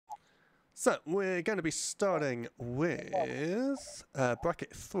So, we're going to be starting with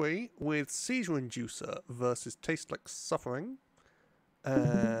bracket 3 with Seizure Inducer versus Taste Like Suffering.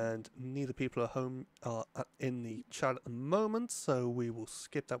 And neither people are in the chat at the moment, so we will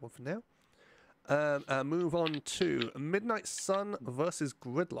skip that one for now. And move on to Midnight Sun versus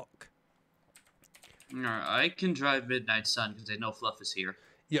Gridlock. Alright, I can drive Midnight Sun because I know Fluff is here.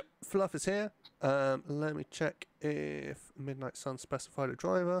 Yep, Fluff is here. Let me check if Midnight Sun specified a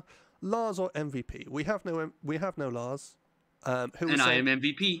driver. Lars or MVP? We have no Lars. I am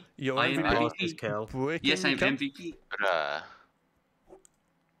MVP. You're I am MVP. MVP. Yes, I am MVP.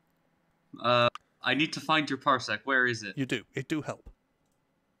 I need to find your parsec. Where is it? You do. It do help.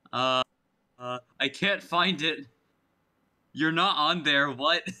 I can't find it. You're not on there.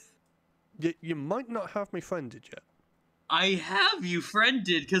 What? You might not have me friended yet. I have you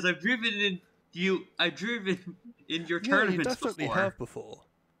friended because I've driven in you. I've driven in your tournaments you definitely before. have before.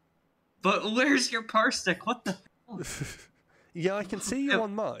 But where's your parsec? What the hell? Yeah, I can see you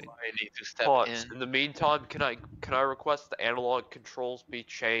on mine. I need to step in the meantime, can I request the analog controls be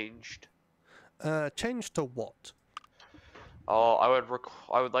changed? Changed to what? Oh, I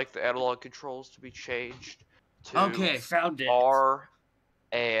would like the analog controls to be changed to found it. R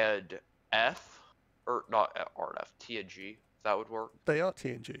and F, or not R and F, T and G. That would work. They are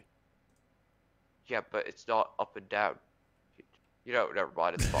TNG. Yeah, but it's not up and down. You know, never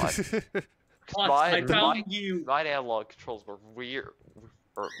mind. It's fine. I found you. My analog controls were weird,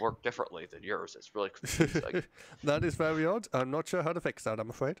 or work differently than yours. It's really confusing. That is very odd. I'm not sure how to fix that,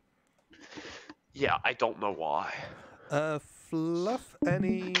 I'm afraid. Yeah, I don't know why. Fluff,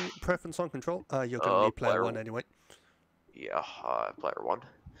 any preference on control? You're going to be player 1 anyway. Yeah, player 1.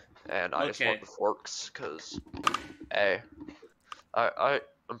 And I just want the forks, because, hey, I'm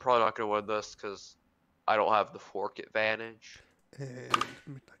probably not going to win this, because I don't have the fork advantage. And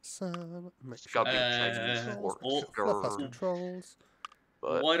Midnight Sun, make It's sure got to be Fluff has controls.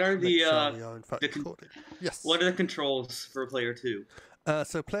 But what are Yes. What are the controls for player 2?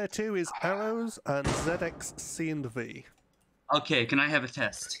 So player 2 is arrows and ZX, C and V. Okay, can I have a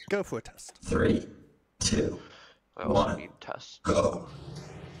test? Go for a test. 3, 2, I also need a test. go.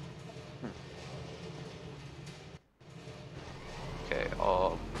 Okay,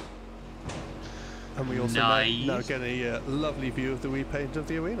 And we also now get a lovely view of the repaint of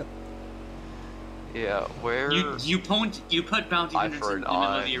the arena. yeah, where... You put Bounty Hunters in the middle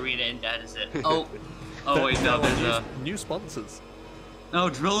of the arena and that is it. Oh, wait, no, there's new sponsors. No,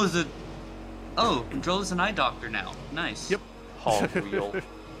 Drill is Drill is an eye doctor now. Nice. Yep. Hog wheel.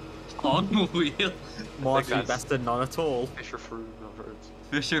 Hog wheel. Marginally best than none at all. Fisher fruit numbers.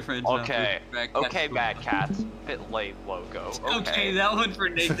 Fisher friends. Okay. Okay, Mad Cats. Bit lame logo. Okay, that one for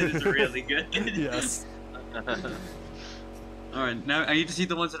Nathan is really good. Yes. Alright, now I need to see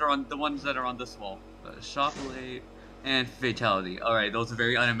the ones that are on this wall. Shockwave and Fatality. Alright, those are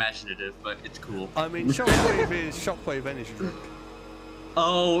very unimaginative, but it's cool. I mean, Shockwave is Shockwave energy drink.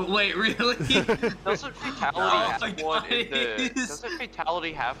 Oh, wait, really? Doesn't Fatality have one in the... Doesn't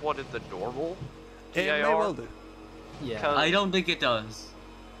Fatality have one in the normal TIR? It may well do. Yeah. I don't think it does.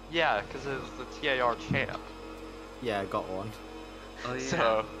 Yeah, because it was the TIR champ. Yeah, I got one. Oh, yeah.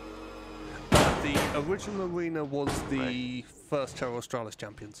 So... the original arena was the first Terra Australis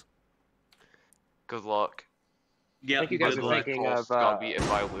champions. Good luck. Yeah, Thank you guys for thinking of... Gonna be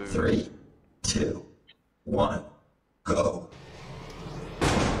if I lose. 3, 2, 1, go.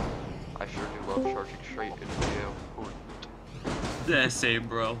 I sure do love charging straight into you. Yeah, same,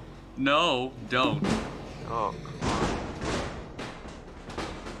 bro. No, don't. Oh,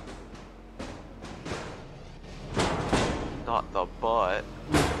 not the butt.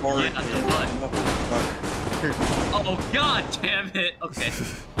 Yeah, not the butt. Oh, god damn it! Okay.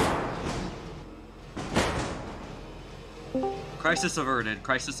 Crisis averted.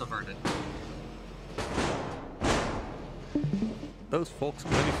 Crisis averted. Those forks are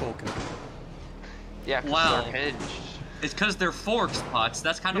really forking. Yeah, 'cause Wow. they're hinged. It's because they're forks, Pots.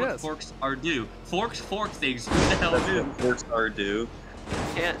 That's kind of what forks are do. Forks fork things. What the hell do? Forks are due.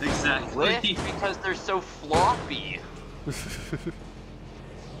 Can't Exactly. lift because they're so floppy.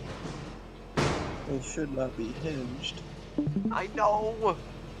 They should not be hinged. I know. What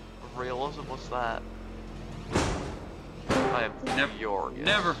realism was that? I am furious.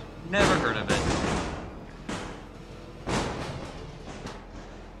 Never heard of it.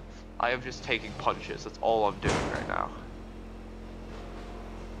 I am just taking punches. That's all I'm doing right now.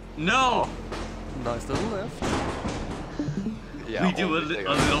 No. Nice little lift. Yeah, We do a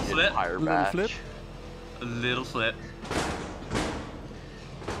little flip. Entire Little match. flip. A little flip.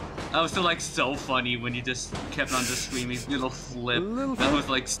 That was so funny when you just kept on just screaming little flip. That was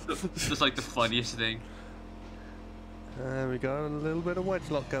like just like the funniest thing. We got a little bit of wedge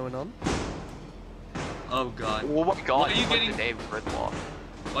lock going on. Oh god. Oh my god, Why are you getting the name Gridlock?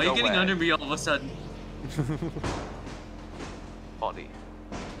 Why are you getting under me all of a sudden? Funny.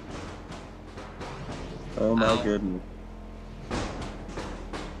 Oh my Ow. goodness.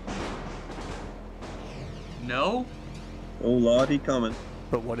 No? Oh lordy coming.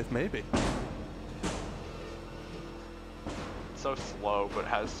 But what if maybe? So slow, but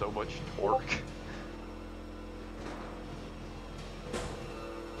has so much torque.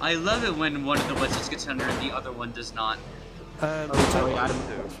 I love it when one of the wedges gets under and the other one does not. Sorry, Adam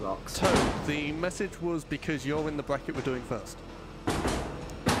rocks. Toad, the message was because you're in the bracket we're doing first.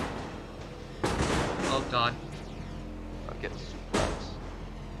 Oh god. I'm getting suplex.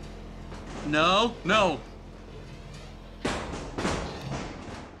 No, no.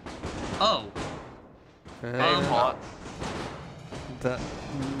 Oh. I'm hot. That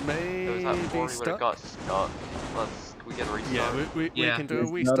may There was that be morning when it stuck. got stuck. Can we get a restart? Yeah, we Yeah. can do a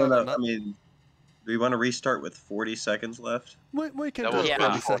It's restart not on enough. that. I mean, do we want to restart with 40 seconds left? We can That do a was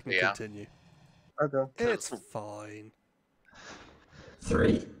 30-second yeah. continue. Okay. It's fine.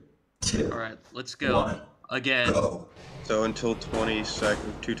 3, 2, Alright, let's go. 1, Again. go. So until 20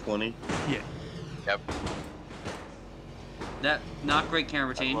 seconds, 220. Yeah. Yep. That not great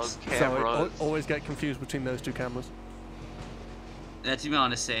camera I change. love Sorry, cameras. always get confused between those two cameras. To be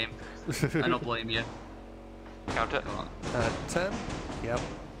honest, same. I don't blame you. Count it. Go on. 10. Yep.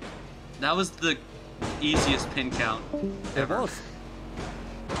 That was the easiest pin count It ever. was.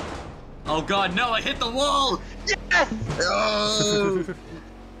 Oh god, no, I hit the wall!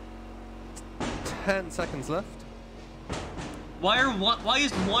 10 seconds left. Why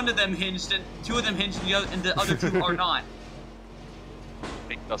is one of them hinged and two of them hinged and the other two are not?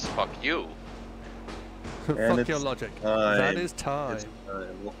 Because fuck you. Fuck it's your logic. time. That is time. It's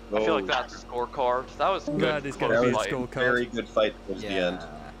time. I feel like that's a scorecard. That was good. That is gonna That be a was fight. a scorecard. very good fight towards the end.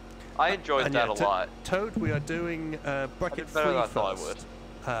 I enjoyed And that yeah, a lot. Toad, we are doing bracket did better 3 than I thought I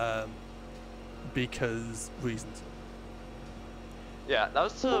first. Because reasons. Yeah, that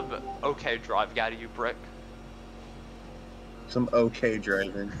was some okay driving out of you, Brick. Some okay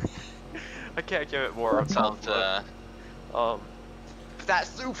driving. I can't give it more. Sounds that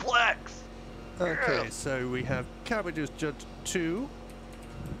suplex. Okay, so we have Cabbage's Judge 2.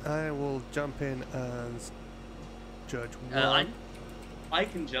 I will jump in as Judge 1. I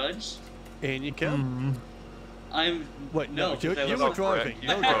can judge. In you can. I'm Wait, no, you that were was driving. correct.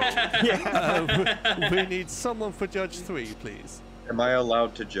 You were driving. We need someone for Judge 3, please. Am I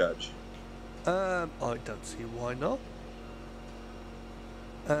allowed to judge? I don't see why not.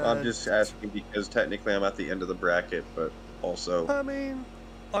 I'm just asking because technically I'm at the end of the bracket, but also... I mean,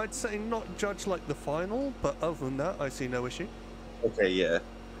 I'd say not judge like the final, but other than that, I see no issue. Okay, yeah.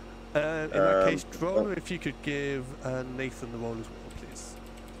 In that case, Droller, if you could give Nathan the role as well, please.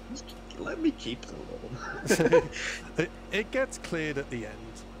 Let me keep the roll. It gets cleared at the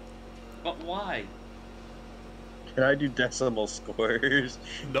end. But why? Can I do decimal scores?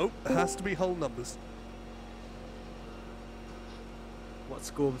 Nope, it has to be whole numbers. What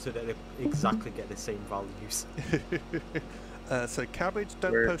score did it exactly get the same values? So Cabbage,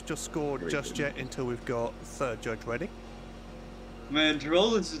 don't Where- post your score just yet until we've got third judge ready. Man,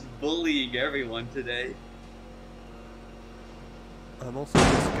 Droll is just bullying everyone today. I'm also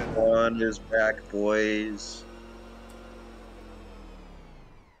just gonna... One is back, boys.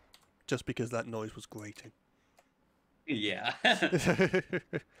 Just because that noise was grating. Yeah.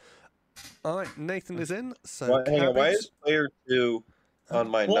 Alright, Nathan is in, so Why, hang on, why Cabbage... is player 2 on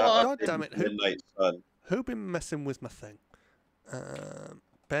my What? not God damn it, who- Midnight Sun? Who been messing with my thing?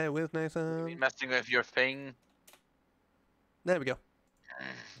 Bear with Nathan. Been messing with your thing. There we go.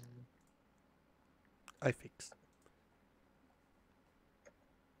 I fixed.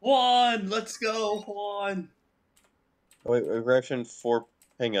 Juan, let's go, Juan. Wait, regression 4.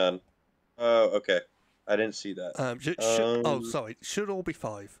 Hang on. Oh, okay. I didn't see that. Oh, sorry. Should all be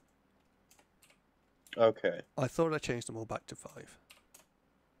 5. Okay. I thought I changed them all back to 5.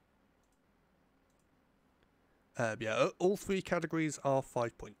 Yeah, all 3 categories are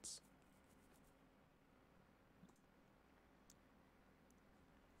 5 points.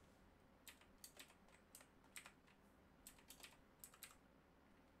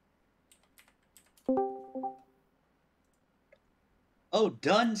 Oh,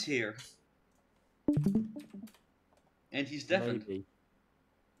 Dunn's here. And he's deafened. Maybe.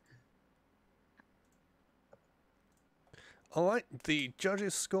 Alright, the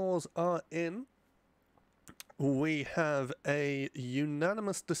judges' scores are in. we have a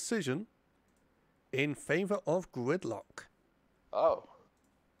unanimous decision in favor of Gridlock. Oh.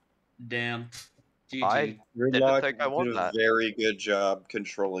 Damn. GG. I didn't Gridlock think I won did a that. very good job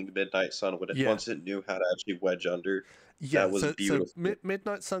controlling Midnight Sun when Yeah. once it knew how to actually wedge under. Yeah, That was so beautiful.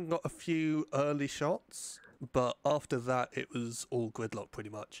 Midnight Sun got a few early shots, but after that it was all Gridlock pretty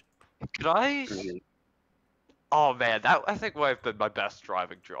much. Could I? Mhm. Oh man, that I think might have been my best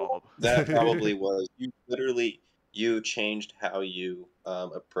driving job. That probably was. You changed how you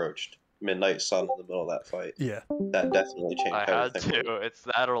approached Midnight Sun in the middle of that fight. Yeah. That definitely changed I had everything. to. It's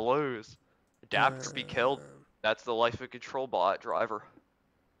that or lose. Adapt or be killed. Um, That's the life of a control bot driver.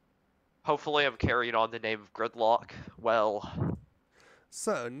 Hopefully, I'm carrying on the name of Gridlock well.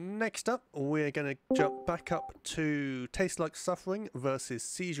 So, next up, we're going to jump back up to Taste Like Suffering versus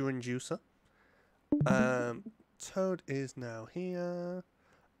Seizure Inducer. Toad is now here.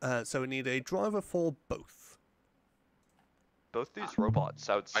 So we need a driver for both. Both these robots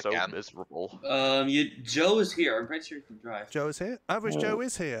sound I so can. miserable. Joe is here. I'm pretty sure he can drive. Joe is here. Average Joe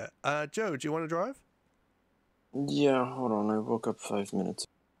is here. Joe, do you want to drive? Yeah, hold on. I woke up 5 minutes.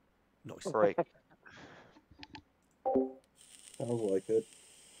 Nice. Break. Sounds like it.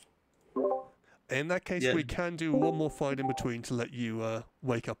 In that case, Yeah. we can do one more fight in between to let you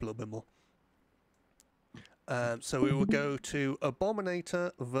wake up a little bit more. So we will go to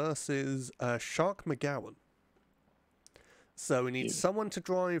Abominator versus Shark McGowan. So we need Yeah. someone to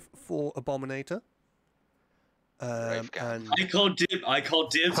drive for Abominator. Drive And I call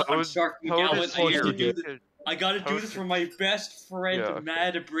dibs on Toad- Shark Toad McGowan. is I here. gotta do this. I gotta do Toad- this for my best friend, Yeah, okay.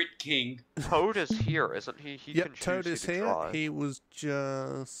 Mad Brit King. Toad is here, isn't he? He yep, can choose Toad who is to here. drive. He was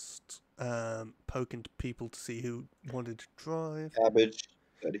just poking to people to see who wanted to drive. Cabbage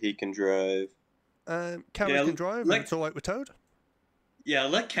said he can drive. Cabbage Yeah, can drive, like- and it's alright with Toad. Yeah,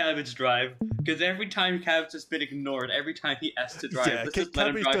 let Cabbage drive. Because every time Cabbage has been ignored, every time he asks to drive, Yeah, let's just let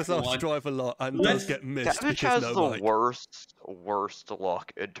him Cabbage drive does for have to one. drive a lot and Let's- does get missed Cabbage because has no the mic. worst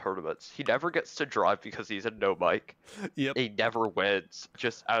luck in tournaments. He never gets to drive because he's a no mic. Yep. He never wins,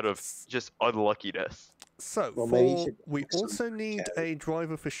 just out of just unluckiness. So, Well, maybe you for should we fix some also need Cabbage. a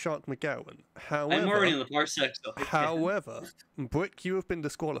driver for Shark McGowan. I'm already in the parsec, so I can't. However, Brick, you have been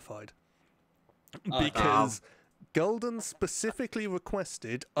disqualified Oh, because Golden specifically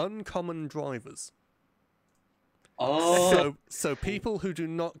requested uncommon drivers. Oh, So people who do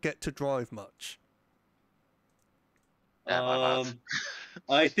not get to drive much. Yeah, my bad.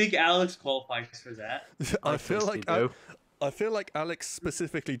 I think Alex qualifies for that. I feel like do. I feel like Alex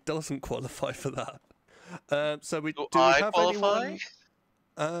specifically doesn't qualify for that. So we Do do we I have qualify?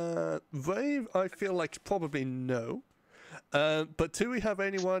 anyone? Rave, I feel like probably no. But do we have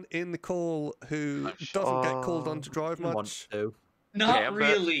anyone in the call who I'm sure. doesn't get called on to drive Want much? to. Not Gambit.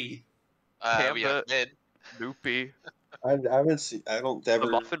 really. We have Gambit. Min. Loopy, I haven't seen. I don't the ever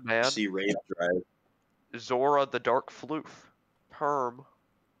Muffin Man, see Rave drive. Zora the Dark Floof, Perm.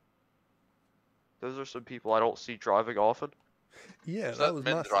 Those are some people I don't see driving often. Yeah, So that let was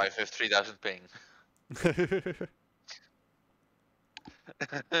Min my drive with 3000 ping.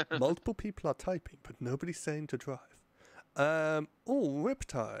 Multiple people are typing, but nobody's saying to drive. Oh,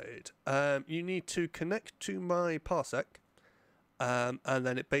 Riptide. You need to connect to my parsec, and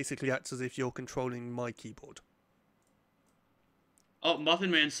then it basically acts as if you're controlling my keyboard. Oh, Muffin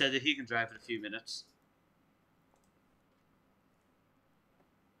Man said that he can drive in a few minutes.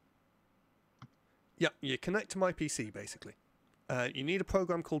 Yeah, you connect to my PC basically. You need a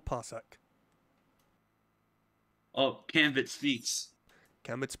program called Parsec. Oh, Cambit speaks.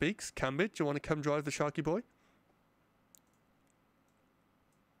 Cambit speaks. Cambit, do you want to come drive the Sharky Boy?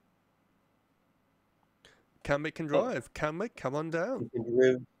 Cambit can drive. Cambit, come on down. He can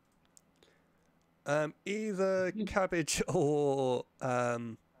drive. Either Cabbage or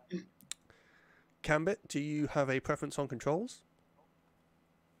Cambit, do you have a preference on controls?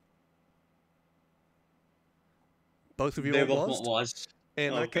 Both of you They are both was. want was.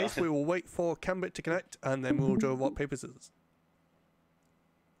 In Oh, that case, God. we will wait for Cambit to connect, and then we'll do a rock, paper, scissors.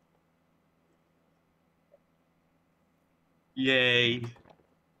 Yay.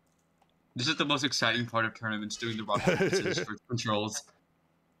 This is the most exciting part of tournaments, doing the rock paper scissors for controls.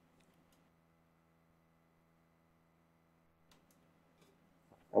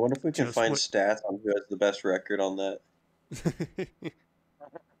 I wonder if we can Just find wait- stats on who has the best record on that.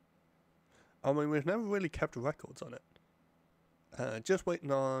 I mean, we've never really kept records on it. Just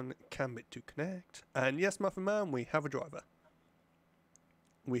waiting on Cambit to connect. And yes, Muffin Man, we have a driver.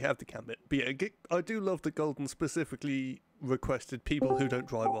 We have the Cambit. But yeah, I do love that Golden specifically requested people who don't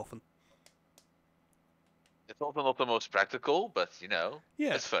drive often. It's also not the most practical, but you know,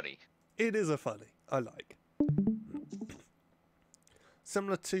 Yeah, it's funny. it is a funny. I like.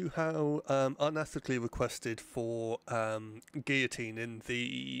 Similar to how unethically requested for guillotine in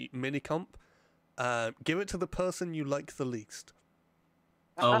the mini comp, give it to the person you like the least.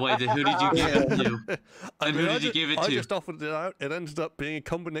 Oh wait, then who did you give it to? And who did you give it I to? just offered it out. It ended up being a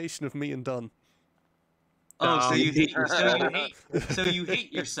combination of me and Dunn. Oh, so you hate yourself. so you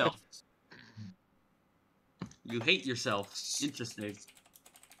hate yourself. You hate yourself. Interesting.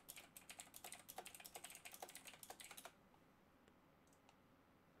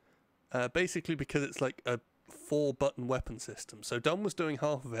 Basically because it's like a 4-button weapon system. So Dunn was doing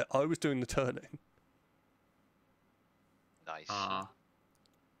half of it, I was doing the turning. Nice.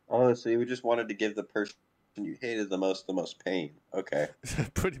 Honestly, we just wanted to give the person you hated the most pain. Okay.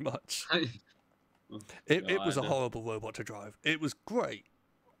 Pretty much. It was a horrible robot to drive. It was great,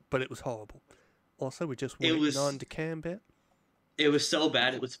 but it was horrible. Also, we just waiting on the cam bit. It was so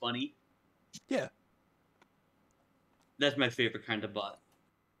bad, it was funny. Yeah. That's my favorite kind of bot.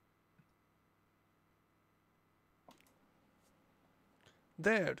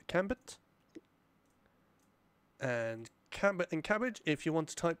 There, the Cambit. And Cambit and Cabbage, if you want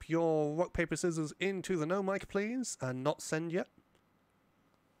to type your rock, paper, scissors into the no mic, please, and not send yet.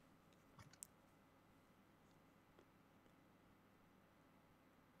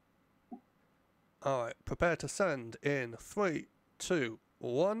 Alright, prepare to send in 3, 2,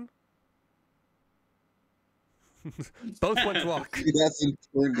 1. Both went rock. That's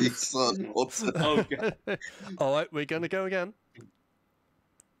eternity, son. What's that? Oh god. Alright, we're gonna go again.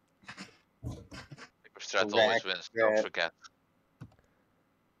 Strat always wins, don't forget.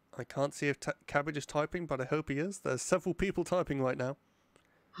 I can't see if Cabbage is typing, but I hope he is. There's several people typing right now.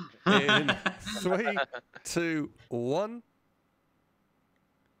 In 3, 2, 1.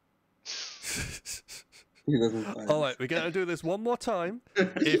 Alright, we're going to do this one more time.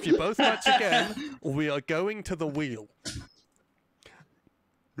 If you both match again, we are going to the wheel.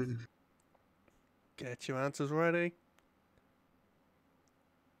 Get your answers ready.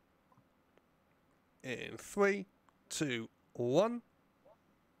 In 3, 2, 1.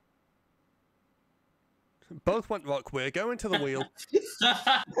 Both went rock. We're going to the wheel.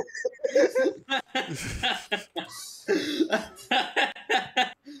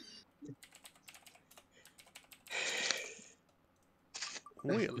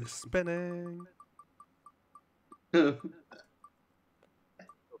 Wheel is spinning. Oh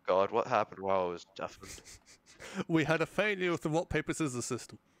god, what happened while I was deafened? We had a failure of the rock, paper, scissors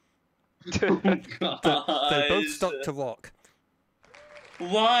system. Oh, They both stuck to rock.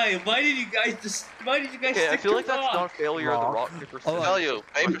 Why? Why did you guys Okay, stick I feel like to that's not rock? failure of the rock paper Oh, scissors. Tell you,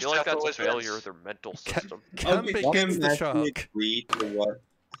 I paper feel like stuff that's a always failure wins. of their mental system. Cambit Okay, gets the Actually shark. agree to what?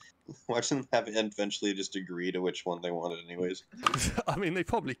 Watch them have eventually just agree to which one they wanted, anyways. I mean, they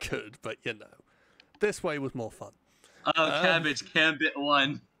probably could, but you know. This way was more fun. Oh, Cabbage, Cambit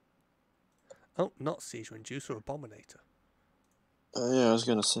won. Oh, not Seizure Inducer, Abominator. Yeah, I was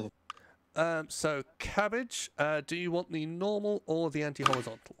gonna say. So, Cabbage, do you want the normal or the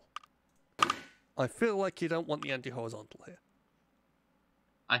anti-horizontal? I feel like you don't want the anti-horizontal here.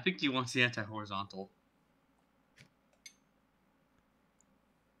 I think he wants the anti-horizontal.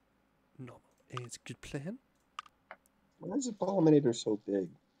 Normal is a good plan. Why is the Abominator so big?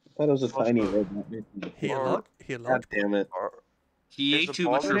 I thought it was a tiny robot. Here, log. Here, God log. damn it. He ate too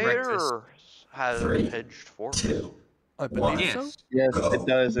much for breakfast. Has a hinged fork. I believe so. Yes. Yes, it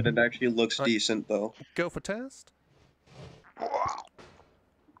does, and it actually looks decent, though. Go for test.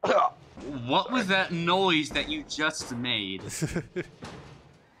 What was that noise that you just made?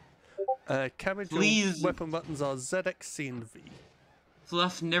 Cabbage, Please. your weapon buttons are ZX, C, and V.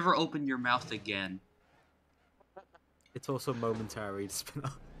 Fluff, never open your mouth again. It's also momentary to spin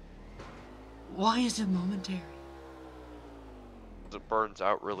up. Why is it momentary? It burns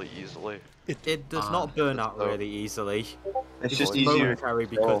out really easily. It does not burn out really easily. It's It's just easier. momentary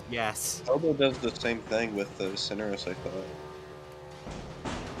because, yes. Hobo does the same thing with the Cinerus, I thought.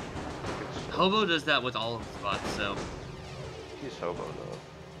 Hobo does that with all of his bots, so... He's hobo though.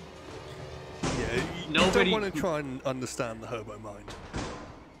 Yeah, you Nobody- don't want to try and understand the hobo mind.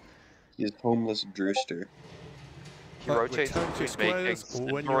 He's homeless Drewster. He Right, rotates return to between making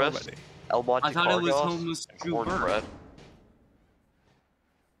squares when you're Cinerus, ready. El Monte I thought it was Carlos, homeless and Drew cornbread.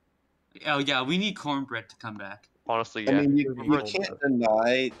 Oh yeah, we need cornbread to come back. Honestly, I yeah. mean, you Cornbread. can't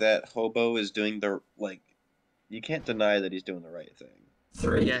deny that Hobo is doing the, like, you can't deny that he's doing the right thing.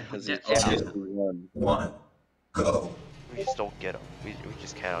 3, Yeah, Because yeah, he's oh, obviously won. 1, go. We just don't get him. We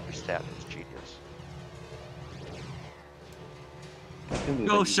just can't understand his genius.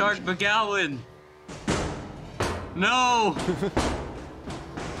 Go Shark McGowan! No!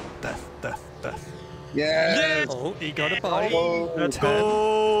 Death, death, death. Yes! Oh, he got a bite. Oh, Let's 10,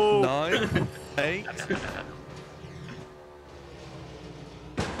 go! 9, 8.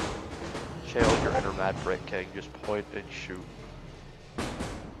 Channel your inner Mad Brick King, just point and shoot.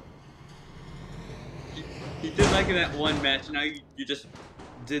 He did like in that one match. Now you just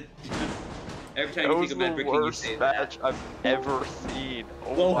did. Every time That you was think of Mad the Brick King, you worst say match that. I've ever seen.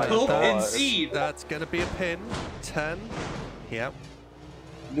 Oh Well, my hope and god. see. That's gonna be a pin. 10. Yep.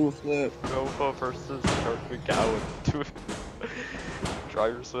 Do a flip. Nova versus Kirk McGowan. Two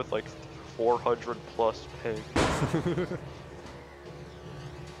drivers with like 400 plus ping.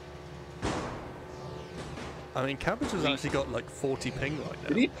 I mean, Cabbage has actually got like 40 ping right now.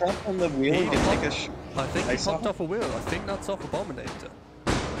 Did he pop on the wheel He and take popped- a sh- I think I he saw popped him. off a wheel. I think that's off Abominator.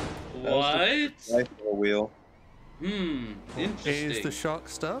 What? life of a wheel? Hmm. Interesting. Is the shark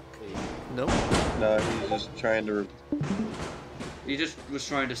stuck? Nope. No, he's just trying to. He just was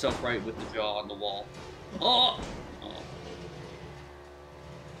trying to self-right with the jaw on the wall. Oh! Oh.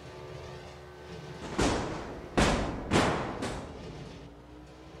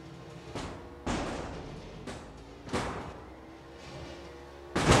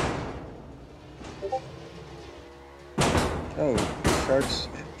 Oh, Shark's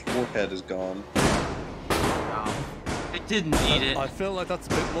forehead is gone. It didn't need it. I feel like that's a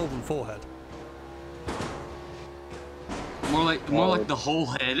bit more than forehead. More like the whole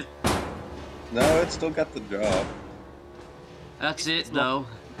head. No, it's still got the jaw. That's it though.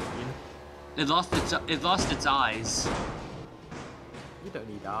 It lost its eyes. You don't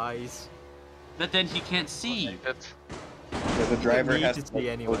need eyes. But then he can't see. Yeah, the driver need has it to to be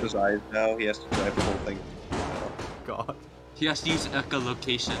close anyway. his eyes now. He has to drive the whole thing. God. He has to use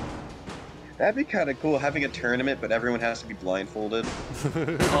echolocation. That'd be kind of cool, having a tournament, but everyone has to be blindfolded.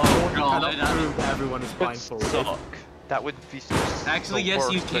 Oh god. Cannot prove that everyone is blindfolded. Suck. That would be Actually, the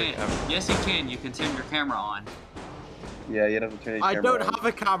yes, you worst thing can. ever. Yes, you can. You can turn your camera on. Yeah, you'd have to turn your I camera don't on. have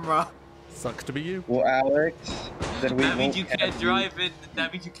a camera. Sucks to be you. Well, Alex, then we That means won't you have can't drive it.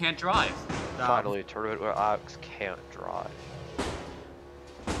 That means you can't drive. Finally, a tournament where Alex can't drive.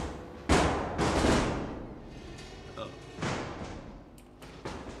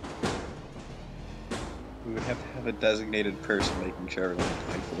 We would have to have a designated person making sure everyone's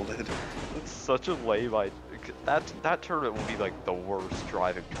blindfolded. It's such a lame idea. That tournament will be like the worst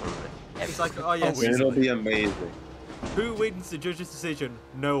driving tournament It's ever. like, oh yes, Oh, It'll be amazing. who wins the judge's decision?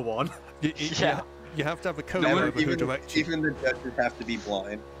 No one. Yeah. You have to have a coach No, over who even, directs you. even the judges have to be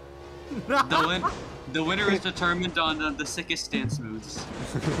blind. The winner is determined on the sickest stance moves.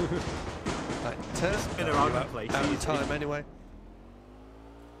 Right, Tess, Spin you're around and out, play, out of easy. time anyway.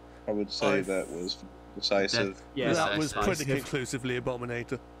 I would say that was decisive. Yeah, that was that's pretty decisive. conclusively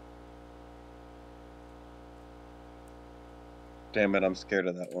Abominator. Damn it, I'm scared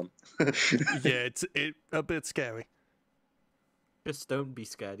of that one. Yeah, it's a bit scary. Just don't be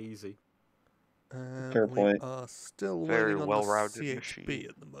scared, easy. Fair We point. are still Very waiting on well-rounded the machine. CHB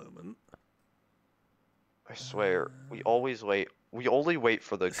at the moment. I swear, we always wait. We only wait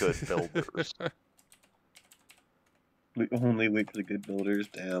for the good builders. We only wait for the good builders,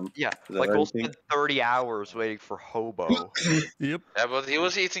 damn. Yeah, Is that like we'll everything? spend 30 hours waiting for Hobo. Yep. Yeah, but he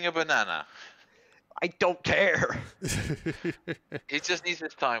was eating a banana. I don't care. He just needs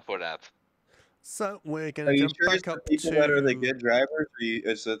his time for that. So we're Are gonna you jump sure it's back the up people to. that are the good drivers,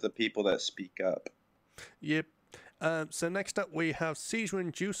 or is it the people that speak up? Yep. So next up we have Seizure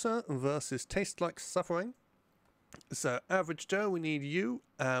Inducer versus Taste Like Suffering. So Average Joe, we need you,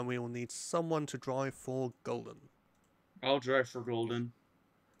 and we will need someone to drive for Golden. I'll drive for Golden.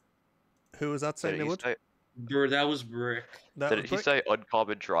 Who was that saying they would? That was Brick. That Did was he Brick? say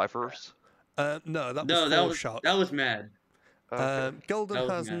uncommon drivers? No, that was No, for Shark. that was Mad. Okay. Golden that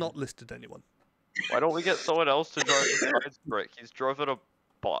was has mad. not listed anyone. Why don't we get someone else to drive besides Brick? He's driven a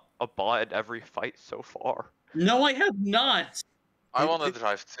bot in every fight so far. No, I have not. I It- want to it-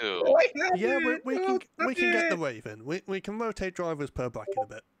 drive too. Yeah, we can get the Raven. We can rotate drivers per bracket a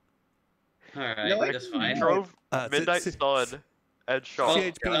bit. All right, No, I that's can fine. Drove C- Midnight C- Sun and Shark.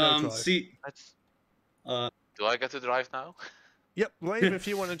 CHP no drive. See, That's Do I get to drive now? Yep, Rave, if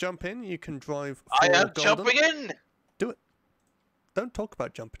you want to jump in, you can drive for I am Golden. jumping in! Don't talk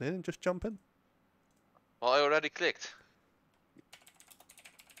about jumping in, just jump in. Well, I already clicked.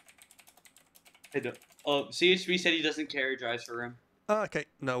 CHP said he doesn't carry drives for him. Okay,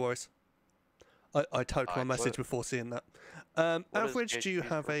 no worries. I typed my Alright, message what- before seeing that. What is Average, do you HP's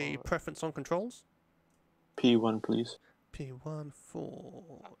have a provide? preference on controls? P1, please. P1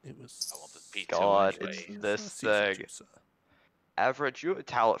 for it was. I wanted P2 God, anyway. it's this Season thing. Juicer. Average, you have a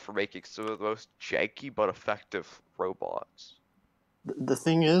talent for making some of the most janky but effective robots. The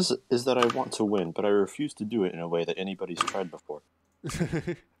thing is that I want to win, but I refuse to do it in a way that anybody's tried before.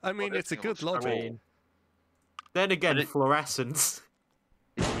 I mean, it's a good I logic. mean, then again, But it- fluorescence.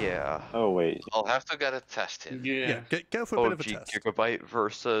 Yeah. Oh wait, I'll have to get it tested. Yeah, go for a bit of a OG test. Gigabyte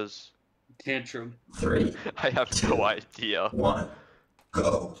versus. Tantrum. 3, I have no idea. 1,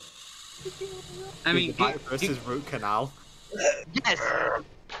 go. I mean, Gigabyte versus root canal. Yes!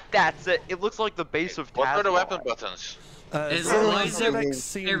 That's it. It looks like the base of What are the Tazmar. weapon buttons? It's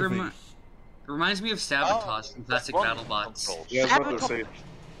ZXCNV. it reminds me of Sabotage from classic One BattleBots. controls. Yeah,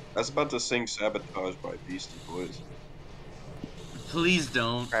 I was about to sing Sabotage by Beastie Boys. Please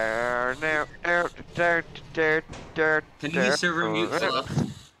don't. Can Can you server mute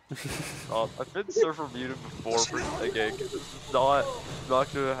Fluff? I've been server muted before for a gig. This is not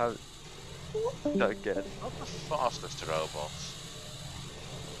gonna have that again. Not the fastest robots.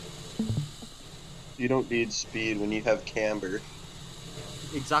 You don't need speed when you have camber.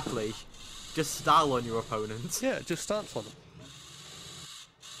 Exactly. Just style on your opponent. Yeah, just stance on them.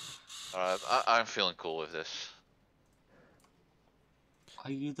 Alright, I'm feeling cool with this.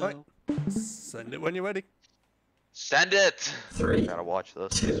 Are you though? Right. Send it when you're ready. Send it! 3, Gotta watch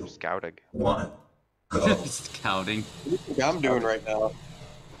this. Do some scouting. 1, go. Scouting. What do you think I'm doing right now?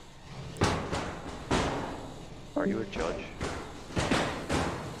 Are you a judge?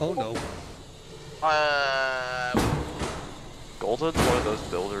 Oh no. Golden's one of those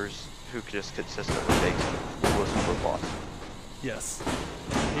builders who just consistently makes the coolest robots. Yes.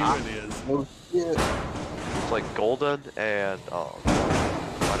 He really is. Oh, shit. It's like Golden and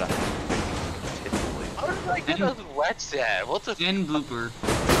why not? Continually. How did I get a wedge there? What the And blooper.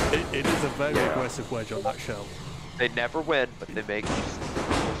 It is a very Yeah. aggressive wedge on that shell. They never win, but they make just the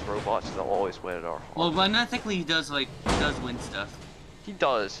coolest robots, and they'll always win in our heart. Well, but ethically he does win stuff. He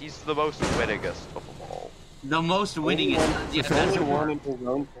does. He's the most winningest of them all. The most winning is yeah, that's Only a one word. in his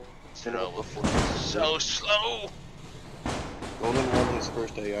own. so slow? Golden won his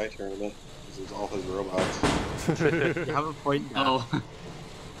first AI tournament. This is all his robots. You have a point there. Oh,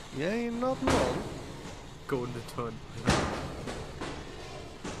 Yeah, you're not wrong. Golden ton.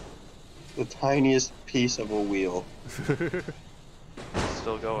 The tiniest piece of a wheel.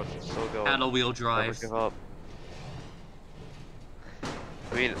 Still going. Still going. paddle wheel Never drive. give up.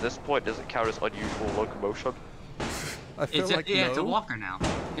 I mean, at this point, does it count as unusual locomotion? I feel It's like yeah, no. it's a walker now.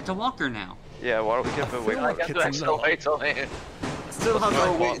 It's a walker now. Yeah, why don't we give him a wing? feel like I it's got to a no. wait till later. Still has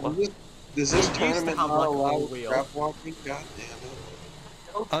Oh like wait, one. does this to tournament have, not like, a allow whole wheel. crap walking? God damn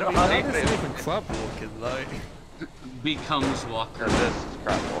it. I mean, that isn't even crab walking, like. Becomes Or walker. this is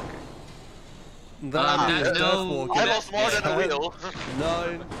crap walking. That is no, death walking. I lost more than a 10, wheel.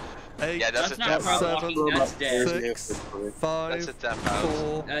 9, 8, Yeah, that's That's a not tap crab out. walking, that's dead. 6, That's 5, a tap out.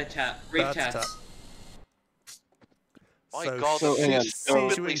 4. Tap. Great That's taps. tap. My So god, so this hang on, is so-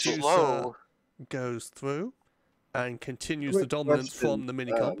 stupidly Seizure slow. Goes through and continues Quick the dominance question, from the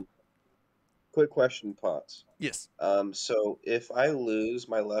minicomp. Quick question, Potts. Yes. So if I lose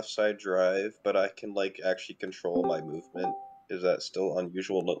my left side drive, but I can like actually control my movement, is that still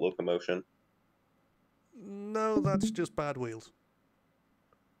unusual locomotion? No, that's just bad wheels.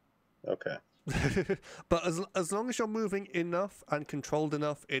 Okay. But as long as you're moving enough and controlled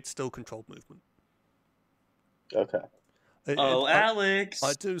enough, it's still controlled movement. Okay. Alex!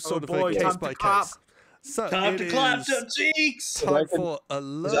 I do sort of boy, a time case to by clap. case. So Time it to clap is some cheeks! time can- for Because I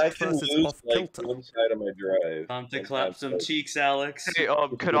alert can versus lose off like kilter. one side of my drive. Time to and clap have, some like, cheeks, Alex. Hey, could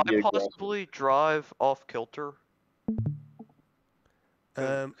would be I aggressive. possibly drive off kilter?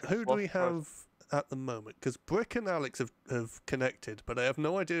 Who do we have at the moment? Because Brick and Alex have connected, but I have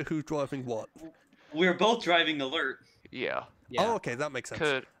no idea who's driving what. We're both driving alert. Yeah. Oh, okay, that makes sense.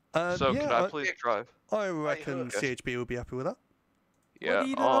 Could Yeah, could I please drive? I reckon Yes. CHP would be happy with that. Yeah. do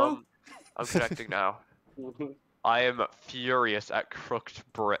you know? I'm connecting now. I am furious at Crooked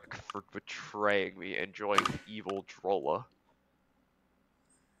Brick for betraying me and joining evil Drolla.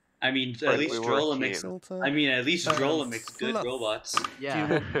 I mean, Right, at least we were a Drolla team. makes. Filter. I mean, at least Drolla makes good Fluff. robots. Do you Yeah.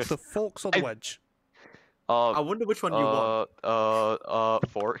 want the forks or the wedge? I wonder which one you want.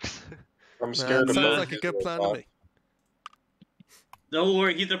 Forks. I'm scared of Sounds both like a good plan to robots. me. Don't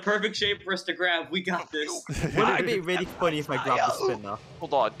worry, he's the perfect shape for us to grab. We got this. Wouldn't it be really funny if I grabbed the spinner?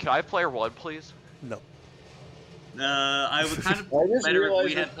 Hold on, can I have player one, please? No. I would kind of I just better if realized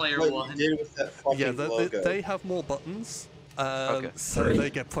we had what player you one. did with that fucking Yeah, logo. they have more buttons, Okay. so they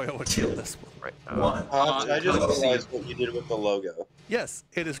get priority on this one. Right. 1, I just Let's see. realized what you did with the logo. Yes,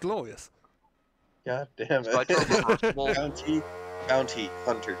 it is glorious. God damn So I it. drove reversible. Bounty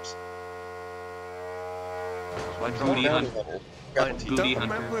Hunters. So I drove Booty Bounty Hunter. Hunter. I Bounty. Booty don't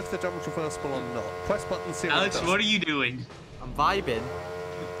Hunter. remember if the jump's reversible or not. Press button, see what it Alex, does. what are you doing? I'm vibing.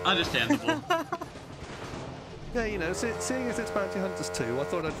 Understandable. Yeah, you know, seeing as it's Bounty Hunters 2, I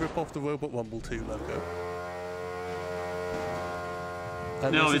thought I'd rip off the Robot Rumble 2 logo.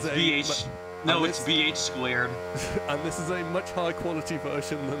 And No, this it's is BH. No, it's BH squared. And this is a much higher quality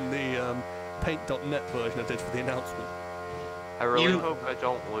version than the Paint.net version I did for the announcement. I really hope I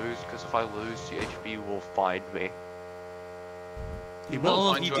don't lose, because if I lose, GHB will find me. He What will.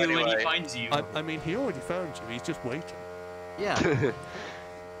 will he do when he finds you? I mean, he already found you. He's just waiting. Yeah.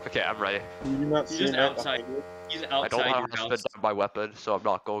 Okay, I'm ready. You not He's seeing just that outside. behind you? He's I don't outside have your to house. spend down my weapon, so I'm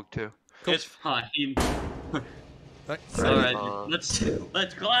not going to. It's fine. Right, Alright, let's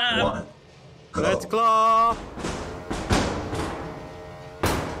clap. 1. Go. Let's claw.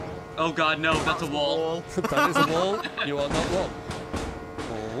 Oh god, no, that's a wall. that is a wall. You are not wrong.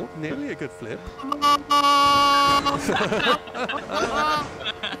 Oh, nearly a good flip.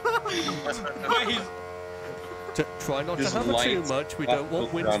 Wait, Try not to Just hammer too lights much. We up don't want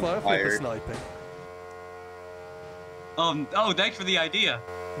filter on windfire fire. flipper sniping. oh, thanks for the idea.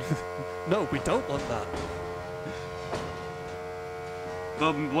 No, we don't want that.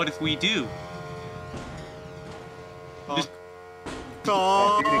 What if we do? Just- If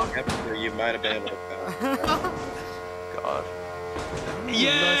you didn't capture, you might have been able to pass. God.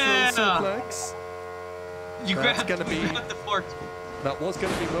 Yeah! Nice little suplex. You That's grabbed, gonna be- you grabbed the fork. That was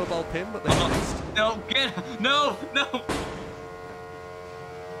going to be mobile pin, but they missed. No, no.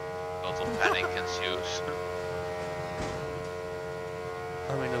 Also panic ensues.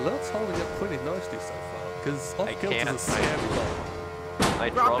 I mean, Alert's holding up pretty nicely so far, because off kilt is a can't. scary ball. My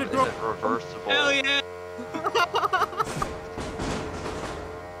Grab drum the isn't drum. reversible. Hell yeah!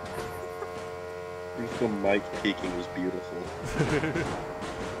 The mic peeking was beautiful.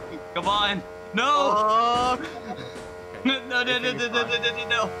 Come on. No! Oh. No. I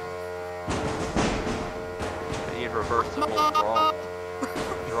need reversible drum.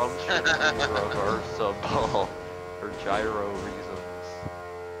 Drum should be reversible for gyro reasons.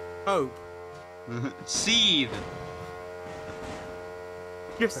 Hope. Seethe.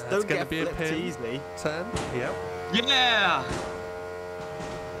 Just That's don't gonna get be a flipped pin. easily. 10, yep. Yeah!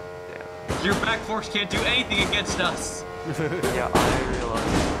 Your back forks can't do anything against us. Yeah, I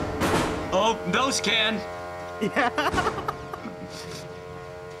realize. Oh, those can. Yeah.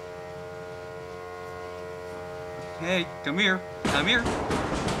 Hey, come here. Come here.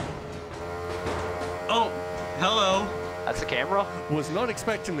 Oh, hello. That's a camera? Was not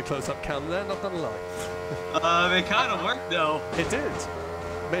expecting the close-up cam there, not gonna lie. It kind of worked though. It did.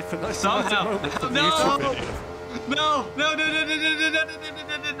 Made for nice Somehow. dramatic moment for the No! YouTube video.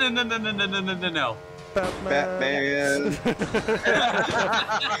 No. Batman.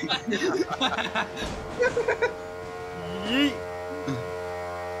 Yeet.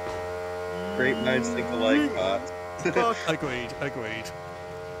 Great minds think alike, Pot. Agreed.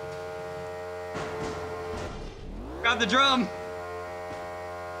 Grab the drum.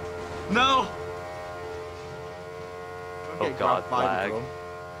 No. Oh Get god, grabbed by the lag. drum.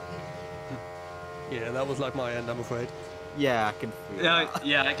 Yeah, that was like my end, I'm afraid. Yeah, I can feel that.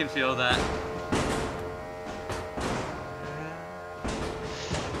 Yeah, I can feel that.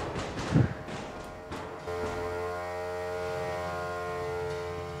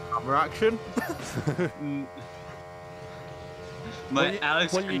 Camera action. But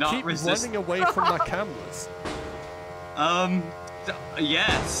Alex when you cannot keep resist. running away from my cameras.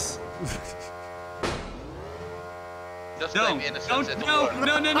 Yes. Just No, like innocence in the water.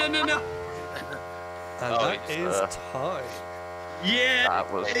 no. And Oh, that he is just, tie. Yeah.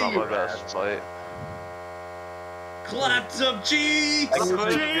 That was not my best fight. Clap some cheeks. I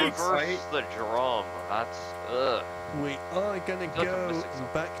couldn't Cheeks. reverse the drum. That's ugh. We are gonna Nothing go missing something.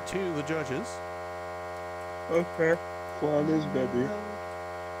 back to the judges. Okay. One is better.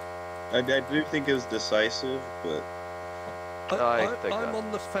 I do think it was decisive, but I think I'm that-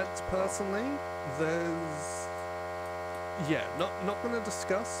 on the fence personally. There's, yeah, not going to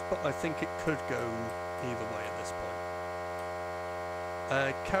discuss, but I think it could go either way at this point.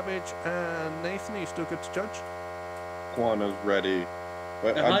 Cabbage and Nathan, are you still good to judge? Guano's ready.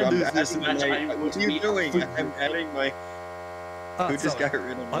 But If I lose this adding match, I what would are you be doing? I'm adding my. Who just sorry. got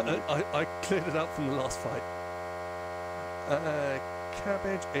rid of me? I cleared it out from the last fight.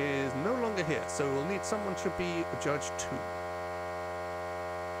 Cabbage is no longer here, so we'll need someone to be judge 2.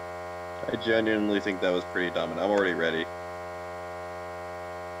 I genuinely think that was pretty dominant. I'm already ready.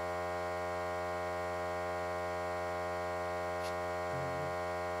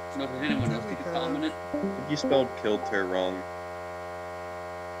 No, does anyone else think it's dominant? I think he spelled Kilter wrong.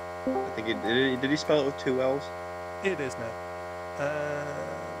 I think he did. Did he spell it with 2 L's? It is now. What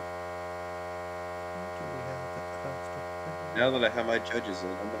do we have at first? Now that I have my judges in,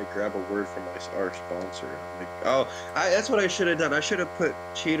 I'm gonna grab a word from our sponsor. That's what I should have done. I should have put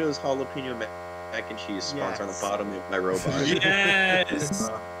Cheetos jalapeno mac and cheese sponsor on the bottom of my robot. Yes.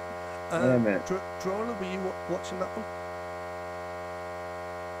 Damn it. Droller, were you watching that one?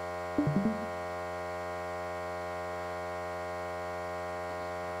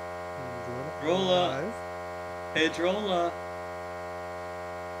 Droller. Hey, Droller.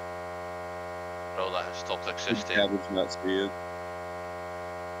 Rolla has stopped existing. Cabbage nuts for you.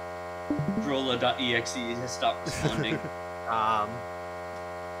 Droller.exe has stopped responding. Not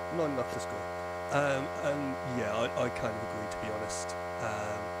enough to score. And yeah, I kind of agree, to be honest.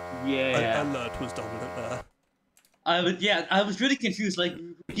 Yeah. Alert was dominant there. I was really confused. Like,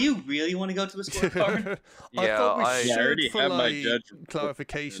 do you really want to go to a scorecard? I thought we I should already for have my like judgment.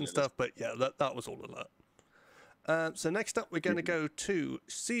 clarification stuff, but yeah, that was all alert. So next up, we're going to go to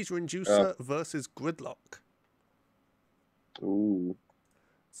Seizure Inducer versus Gridlock. Ooh.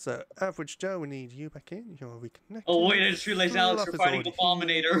 So, Average Joe, we need you back in. You're reconnected. Oh wait, I just realized Alex, Fluff we're is fighting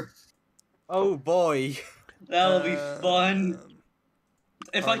already Abominator. Oh boy. That'll be fun.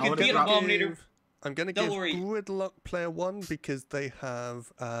 If I I'm could beat gonna Abominator, I'm going to Don't give worry. Gridlock player 1 because they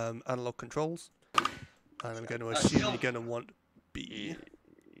have analog controls. And I'm going to assume you're going to want B.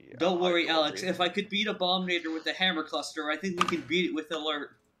 don't worry, Alex. If I could beat Abominator with the hammer cluster, I think we can beat it with Alert.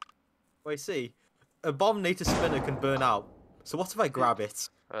 Wait, see. Abominator spinner can burn out. So what if I grab it?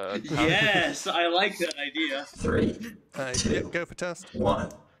 Yes, I like that idea. 3, Yeah, go for test. 1.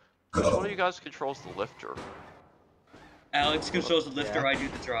 Which Go. one of you guys controls the lifter? Alex controls the lifter, Yeah. I do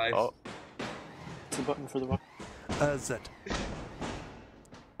the drive. Oh, What's the button for the button? Z.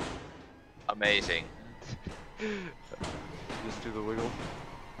 Amazing. just do the wiggle.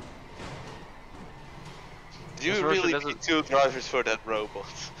 Do you This version really doesn't- need 2 drivers for that robot?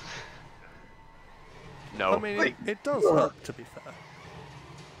 No. I mean, it does help, to be fair.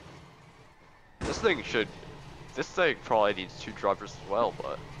 This thing probably needs 2 drivers as well,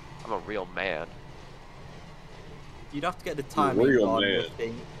 but I'm a real man. You'd have to get the timing real on man. the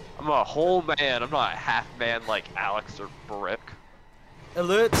thing. I'm a whole man. I'm not a half man like Alex or Brick.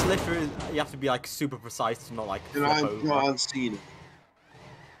 Alerts literally, you have to be like super precise to not like And flip I'm over. John Cena.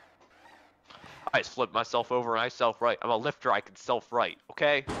 I just flip myself over and I self-right. I'm a lifter. I can self-right.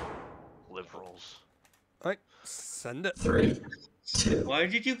 Okay. Liberals. Alright, send it. 3, 2. Why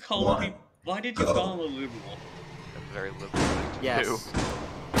did you call One. him? Why did you call him a liberal? That's very liberal thing to Yes. do.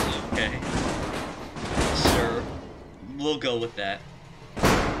 Okay. Sure. We'll go with that.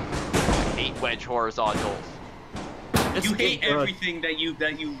 I hate wedge horizontals. This You is hate good. everything that you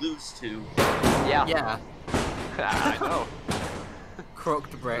lose to. Yeah. Yeah. I know.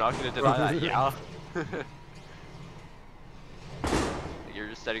 Crooked I'm brick. not gonna deny that. Yeah. You're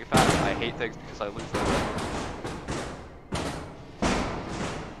just setting a fact. I hate things because I lose them.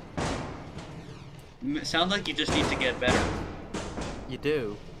 Sounds like you just need to get better. You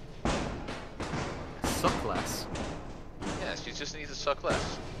do. Suck less. Yes, you just need to suck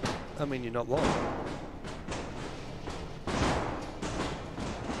less. I mean, you're not wrong.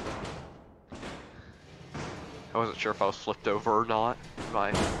 I wasn't sure if I was flipped over or not. My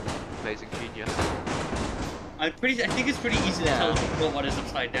amazing genius. I think it's pretty easy to tell if a robot is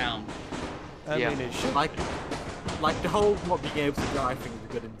upside down. I Yeah. mean, it should. Like the whole not being able to drive thing is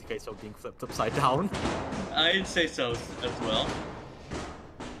a good indicator of being flipped upside down. I'd say so as well.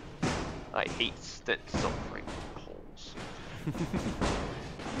 I hate stint suffering holes.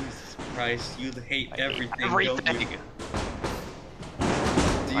 Jesus Christ, you hate I everything, hate everything. don't you?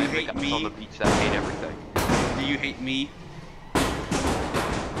 Do you I hate on the me? beach that hate everything. Do you hate me?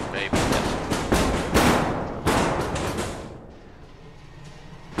 Maybe. Yes.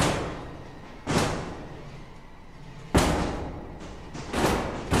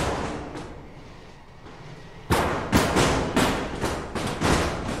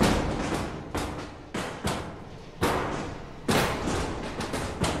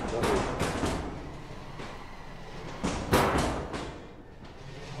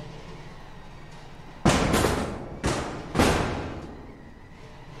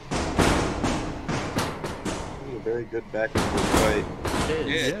 Very good back and forth fight. It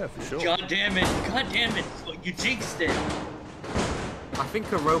is. Yeah, for sure. God damn it! God damn it! You jinxed it! I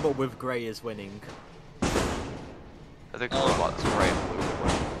think a robot with grey is winning. I think the robot's gray and blue would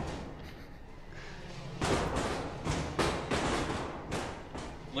win.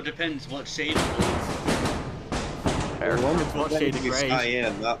 Well, depends what shade of blue. Fair. Well, It's what shade of it's grey?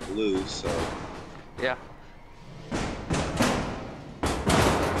 cyan, not blue, so. Yeah.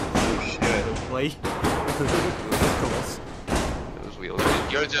 Oh shit. Hopefully. Of course. Those wheels.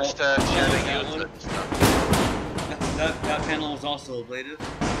 You're just Oh, sharing that useless one. stuff. That panel was also ablative.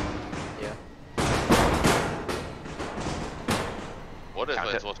 Yeah. What if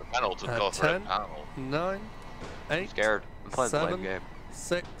it was a panel to go for a 10, panel? 9, 8, Scared. I'm playing the 7, lame game.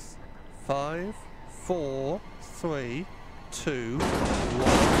 6, 5, 4, 3, 2,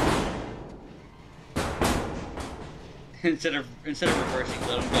 1. Instead of reversing,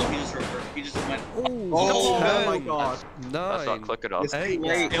 let him go. He just went. Oh my god. 9, That's not clicking up. It's too 8,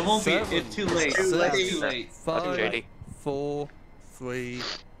 late. It won't be. 7, It's too late. It's too late. It's too late. 5, JD. 4, 3,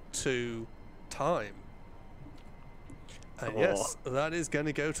 2, time. And Oh. yes, that is going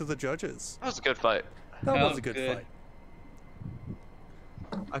to go to the judges. That was a good fight. That That was was a good good. fight.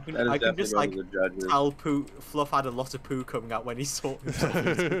 I can That is just definitely like going to the judges. tell Fluff had a lot of poo coming out when he saw himself.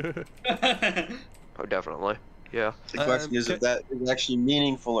 Oh, definitely. Yeah. The question is if that is actually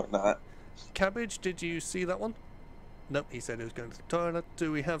meaningful or not. Cabbage, did you see that one? Nope, he said he was going to the toilet.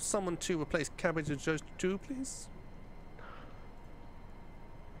 Do we have someone to replace Cabbage as Judge 2, please?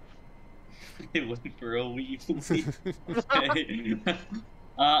 It went for a weave. Okay.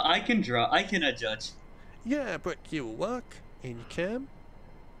 I can judge. Yeah, Brick, you will work. In you can.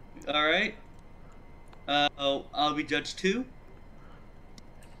 All right. I'll be Judge 2.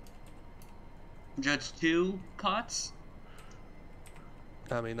 Judge 2 pots.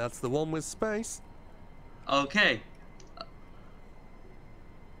 I mean, that's the one with space. Okay.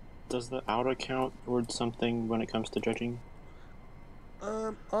 Does the outer count towards something when it comes to judging?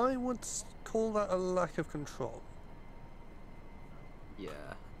 I would call that a lack of control. Yeah.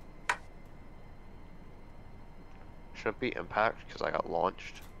 Shouldn't be impact because I got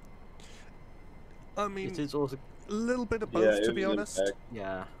launched. I mean, It is also. a little bit of Yeah, both, it to be was honest. impact.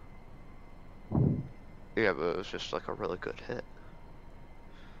 Yeah. Yeah, but it was just like a really good hit.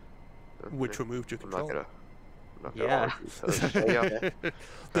 Which removed your I'm not control. gonna. I'm not gonna Yeah. argue, 'cause- yeah.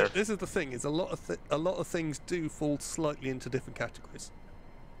 But this is the thing: is a lot of things do fall slightly into different categories.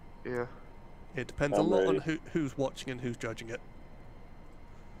 Yeah. It depends a I'm lot on ready. who's watching and who's judging it.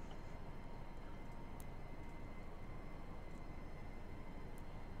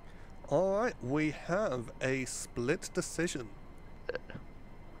 All right, we have a split decision.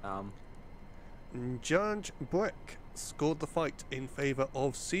 Judge Brick scored the fight in favor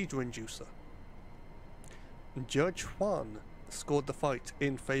of Siege Reducer. Judge Juan scored the fight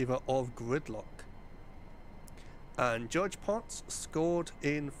in favor of Gridlock. And Judge Potts scored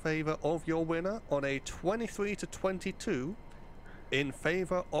in favor of your winner on a 23 to 22 in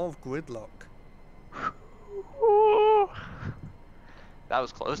favor of Gridlock. That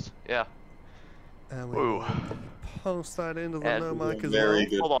was close. Yeah. And we Ooh. will post that into the And no mic as very well.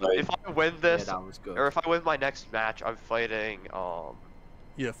 good Hold on. fight. If I win Yeah, this, that was good. or if I win my next match, I'm fighting.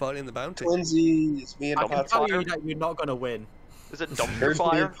 You're fighting the bounty. Twinsies, me and I can Potts. tell you that you're not gonna win. Is it Heard dumpster me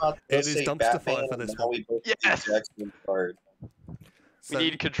fire? and Potts It both is say dumpster Batman, fire for and this now one. we both say Yes! Jackson card. So, We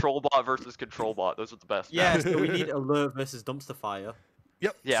need control bot versus control bot. Those are the best. Yeah, matches. so we need alert versus dumpster fire.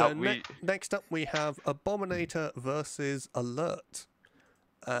 yep. Yeah, So we- next up we have Abominator versus Alert.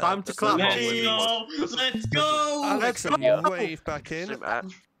 Time to so clap. Let's Jeez. go. Let's go. Alex, Let's and go. wave back It's a in.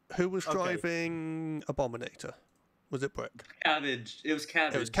 match. Who was Okay. driving Abominator? Was it Brick? Cabbage. It was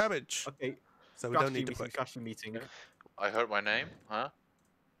cabbage. It was Cabbage. Okay. So we don't need to Brick. Strategy meeting. I heard my name, huh?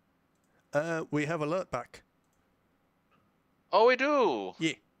 We have Alert back. Oh, we do!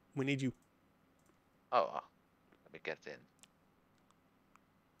 Yeah, we need you. Oh, let me get in.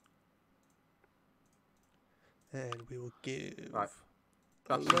 And we will give Right.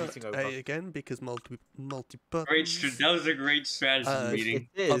 Strategy Alert meeting over. A again because multi buttons. That was a great strategy Uh, meeting.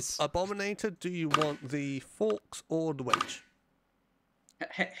 It is. Abominator, do you want the forks or the wedge?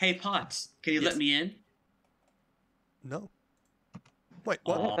 Hey, Potts, can you Yes. let me in? No. Wait,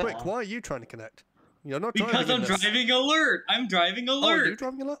 what? Aw. Brick, why are you trying to connect? You're not Because driving in I'm this. driving alert. I'm driving Oh, alert. you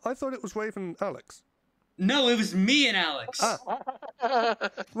driving Alert? I thought it was Raven Alex. No, it was me and Alex. Ah.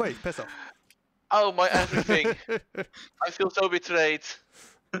 Wait, piss off. Oh, my everything. I feel so betrayed.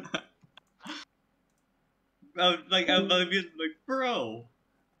 I'm like, bro.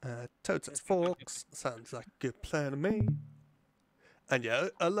 Toad says forks. Sounds like a good plan to me. And yeah,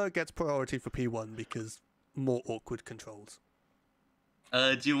 Alert gets priority for P1 because more awkward controls.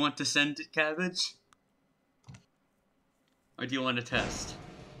 Do you want to send it, Cabbage? Or do you want to test?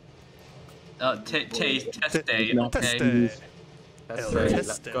 Test day, Test okay? day. Let's Hell, say, test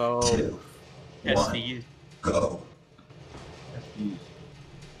let's it. go. Test One. me. Go.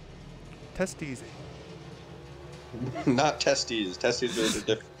 Test easy. Not testes. Testes are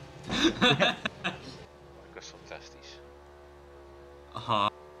different. I got some testes. Uh-huh.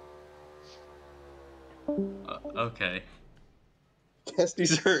 Okay.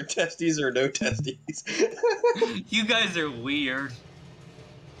 testes or no testes. You guys are weird.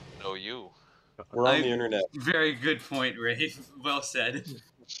 No, you. We're on the internet. Very good point, Ray. Well said.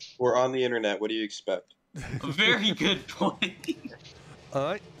 We're on the internet. What do you expect? A very good point.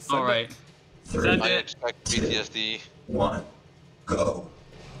 Alright. Alright. Three, Send I it. expect PTSD. 1, go.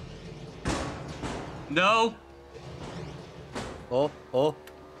 No. Oh, oh.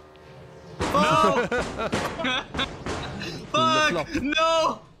 No. Fuck.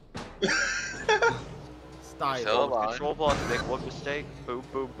 No. Style. So- Well, control bots make one mistake, boom,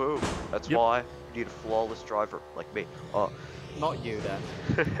 boom, boom. That's why you need a flawless driver like me. Not you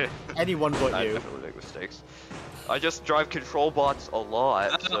then. Anyone but I you. definitely make mistakes. I just drive control bots a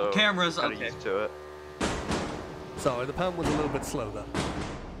lot, so cameras, kinda okay. used to it. Sorry, the pan was a little bit slow there.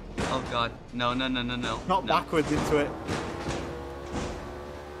 Oh god. No, no, no, no, no. Not no. backwards into it.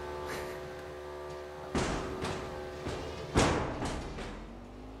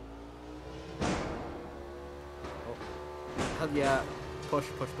 Hell yeah. Push,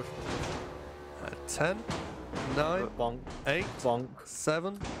 push, push, push, push. 10, 9, Bonk, 8, bonk.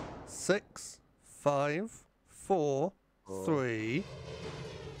 7, 6, 5, 4, 3.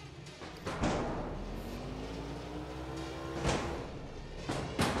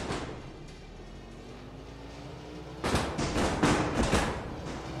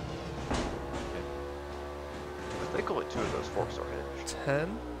 I think only 2 of those forks are hinged.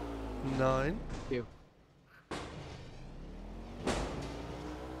 10, 9. You.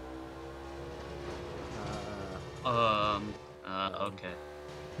 Okay.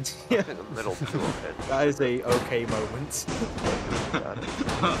 I think the middle 2 are hinged. That is a okay moment.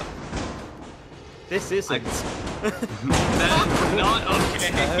 This isn't. That's not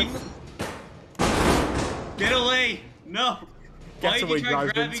okay. Get away! No! Why did, Getaway you try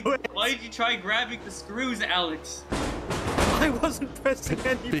drive grabbing, into it. why did you try grabbing the screws, Alex? I wasn't pressing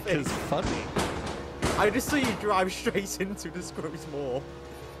anything. Because funny. I just saw you drive straight into the screws more.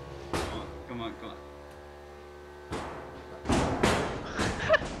 Come on, come on.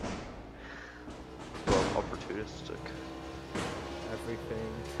 Well, opportunistic.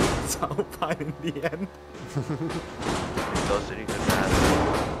 Everything is alpine in the end. Doesn't even matter.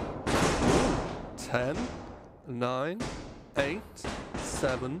 10, 9, 8,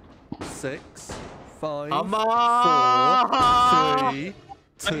 7, 6, 5, Come 4, on! 3,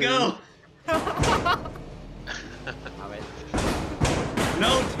 Let's 2. go! Damn it.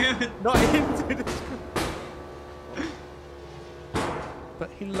 No, damn it! Not into the screw. But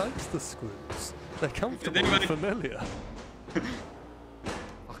he likes the screws. They're comfortable Then and you familiar.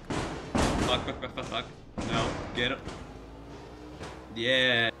 Fuck, fuck, fuck, fuck, fuck. No, get up.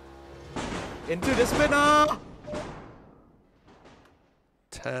 Yeah. Into the spinner!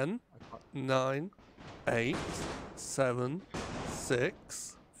 10, 9, 8, 7,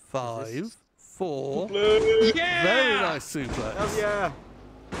 6, 5, 4. Yeah! Very nice suplex. Hell yeah!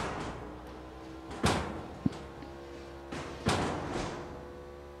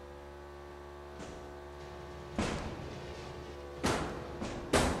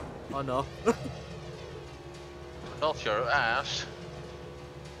 Oh no. Off your ass.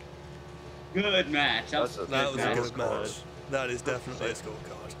 Good match. That was, That was a good scorecard. match. That is definitely a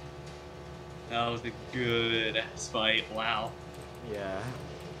scorecard. that was a good fight. Wow. Yeah.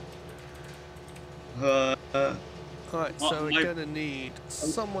 Alright, Well, so my- we're gonna need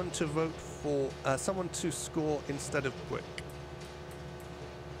someone to vote for, someone to score instead of Brick.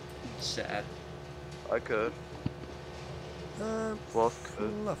 Sad. I could. Fluff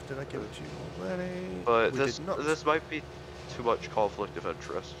could. Fluff, did I give it to you already? But We this did not. this might be too much conflict of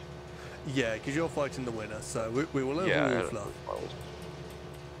interest. Yeah, because you're fighting the winner, so we will overrule Yeah. Fluff.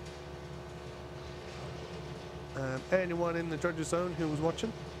 Anyone in the judges zone who was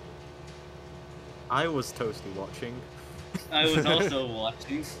watching? I was totally watching. I was also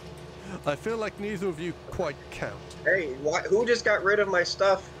watching. I feel like neither of you quite count. Hey, who just got rid of my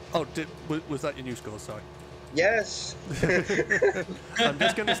stuff? Oh, was that your new score? Sorry. Yes. I'm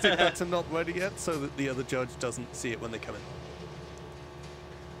just going to stick that to not ready yet so that the other judge doesn't see it when they come in.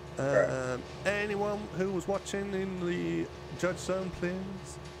 Anyone who was watching in the judge zone,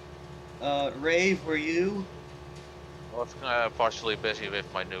 please? Rave, were you? I was partially busy with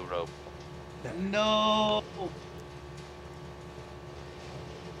my new rope. No.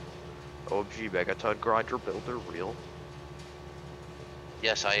 OMG Megaton Grinder Builder real.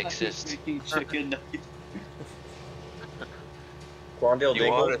 Yes, I exist. Making chicken nuggets. Quandale You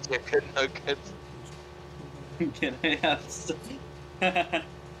are a Dingle. chicken nugget. Can I have some?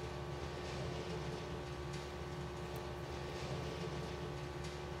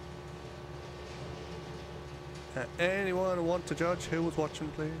 Anyone want to judge who was watching,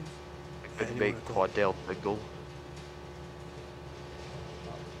 please? Could Anyone make at all? Quadale Bingle.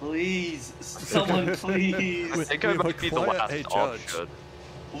 Please, someone, please. I think we I have might be the acquired last a judge. option.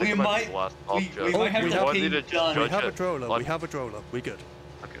 We might. We might have we to have- pin to John. We judge have a it droller. on- We have a droller. We good.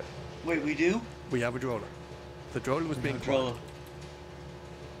 Okay. Wait, we do? We have a droller. The droller was being Controller.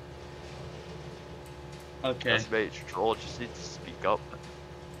 Okay. That's mate, Troll just needs to speak up.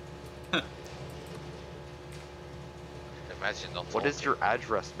 Imagine not What is your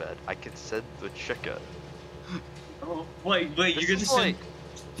address, man? I can send the chicken. Oh, wait, you're This gonna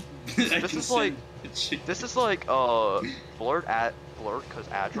is send. This is like blurred cause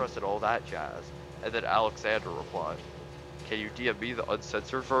address and all that jazz. And then Alexander replied, "Can you DM me the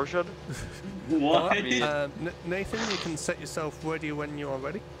uncensored version?" What? I mean- Nathan, you can set yourself ready when you are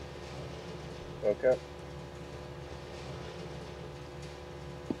ready. Okay.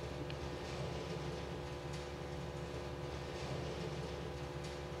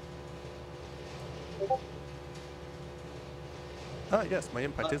 Ah, yes, my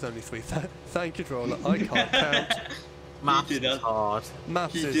impact is only 3. Thank you, droller. I can't count. Maths did is a- hard.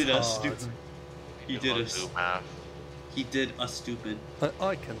 Maths He is did us hard. stupid. He did us. He did us stupid.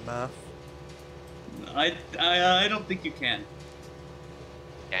 I can math. I don't think you can.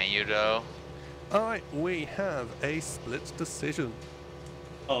 Can you though? Alright, we have a split decision.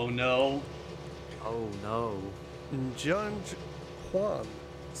 Oh no. Oh no. Judge Juan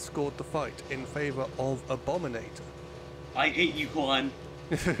scored the fight in favor of Abominator. I hate you, Juan.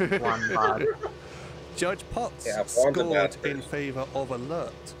 One bad. Judge Potts Yeah, Juan's a bad scored in person. favor of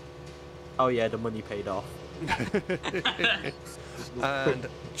Alert. Oh yeah, the money paid off. And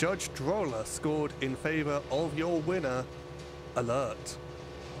Judge Droller scored in favor of your winner, Alert.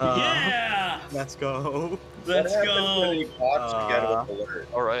 Yeah! Let's go. Let's What happens go. when you bot together with alert?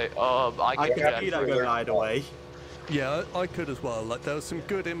 Alright, I I can can see that going either way. Yeah, I could as well. Like, there was some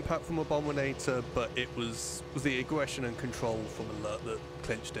good impact from Abominator, but it was the aggression and control from Alert that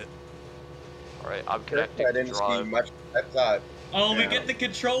clinched it. Alright, I'm I connecting didn't to see drive. much. I thought. Oh, we Yeah. get the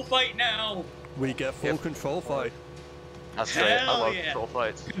control fight now. We get full Yep. control fight. That's right, I Hell love yeah. control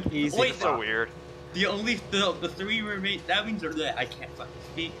fights. Easy. Wait, It's so weird. The three remain. That means I can't fucking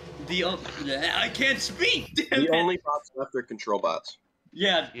speak. I can't speak. Damn The it. only bots left are control bots.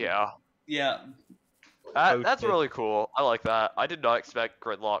 Yeah. Yeah. That's Okay. really cool. I like that. I did not expect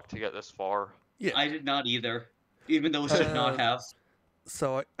Gridlock to get this far. Yeah. I did not either, even though it should not have.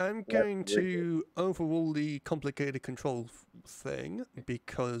 So I am going to overrule the complicated control thing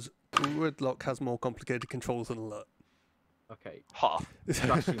because Gridlock has more complicated controls than Alert. Okay. Huh.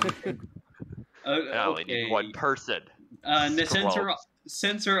 I only Okay. need one person. The Scroll.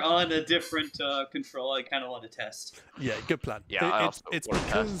 sensor on a different control. I kind of want to test. Yeah, good plan. Yeah, I it's also it's wanna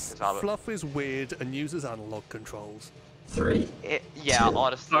test because this habit. Fluff is weird and uses analog controls. 3. Yeah,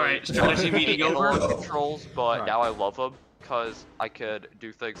 honestly. Alright, strategy I meeting hate over? analog controls, but Alright. now I love them because I could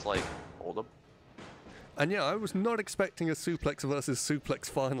do things like hold them. And yeah, I was not expecting a suplex versus suplex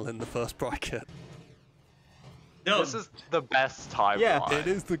final in the first bracket. No, This is the best timeline. Yeah. It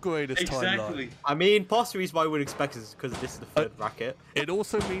is the greatest exactly. timeline. I mean, part of the reason why I would expect is because this is the third bracket. It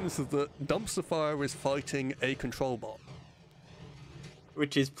also means that Dumpster Fire is fighting a control bot.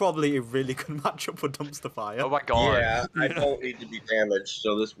 Which is probably a really good matchup for Dumpster Fire. Oh my god. Yeah, I don't need to be damaged,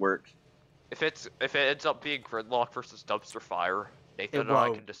 so this works. If it ends up being Gridlock versus Dumpster Fire, Nathan It and I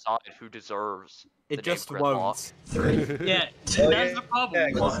won't. can decide who deserves It the just name Gridlock. won't. 3. Yeah, Oh, that's the problem.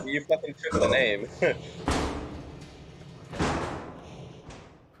 Yeah, 'cause you fucking took the name.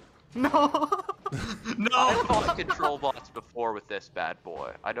 No! I've No. fought control bots before with this bad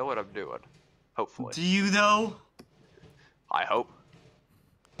boy. I know what I'm doing. Hopefully. Do you though? I hope.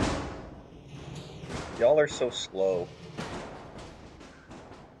 Y'all are so slow.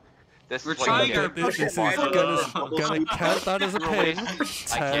 This We're is what trying you our get. This is best. gonna count that as a Really? pin.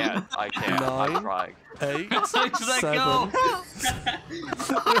 I can't. I'm 9, trying. 8, Let 7. go.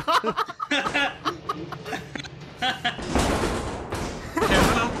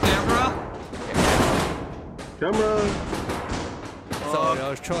 Camera! Sorry, I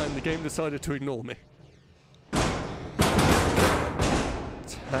was trying. The game decided to ignore me. 10.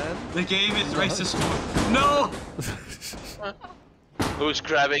 The game is racist. No. Who's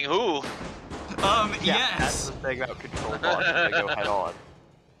grabbing who? Yeah, that's Yes. the thing about control bots. They go head on.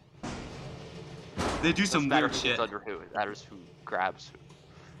 They do some Doesn't matter weird who shit. gets under who. It matters who grabs who.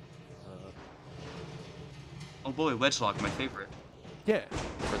 Oh boy, Wedgelock, my favorite. Yeah,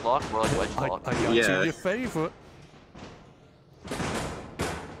 Gridlock, more like I Wedgelock. got you Yeah. your favourite.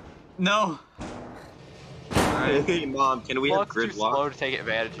 No. Alright. Hey, Mom, can we have Gridlock's too slow gridlock? to take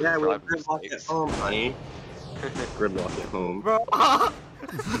advantage of Yeah, your we'll driver's gridlock at mistakes. home, honey. Gridlock at home. Bro.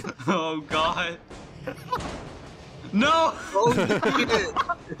 Oh god. No! Oh, shit.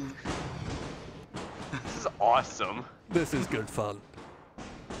 This is awesome. This is good fun.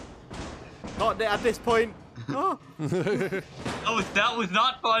 Not at this point. Oh. Oh, that was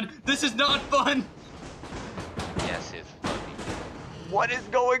not fun. This is not fun. Yes, it's funny. What is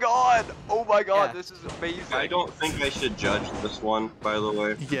going on? Oh my god, Yeah. this is amazing. I don't think I should judge this one, by the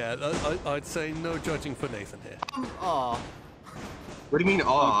way. Yeah, I'd say no judging for Nathan here. Aw. What do you mean,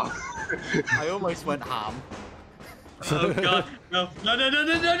 aw? I almost went ham. Oh god. No, no, no, no,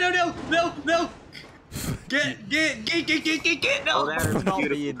 no, no, no, no, no, no. Get, Oh, no. that is Not be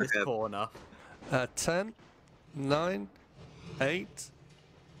beautiful in this for him. corner. 10, 9, 8.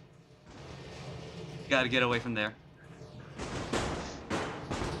 Gotta get away from there.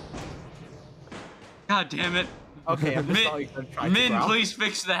 God damn it. Okay, I'm just Min, not even trying to Min, ground. please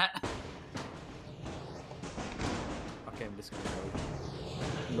fix that. Okay, I'm just gonna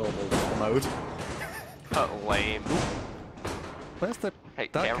go normal mode. Lame. Where's the Hey,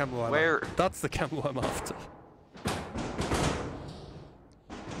 that camera? where? That's the camera I'm after.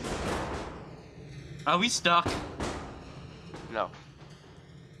 Are we stuck? No.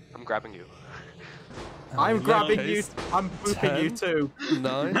 I'm grabbing you. I'm in that grabbing you. case, I'm booping you 10. too.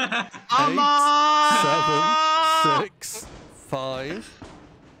 9, 8, Come 7, 6, 5.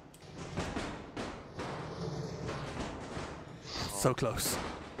 So close.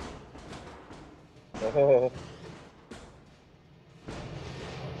 Oh.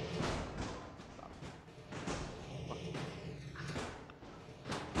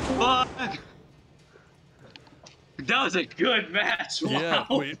 Fuck. That was a good match. Wow. Yeah,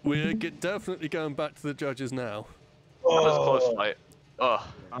 we're definitely going back to the judges now. That was a close fight. Ugh.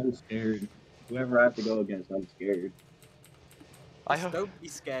 I'm scared. Whoever I have to go against, I'm scared. I Just don't be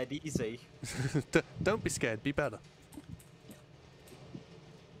scared, easy. Don't be scared, be better.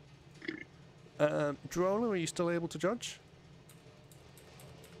 Droller, are you still able to judge?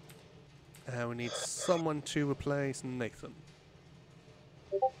 We need someone to replace Nathan.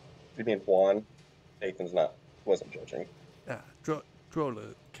 You mean Juan? Nathan's wasn't judging.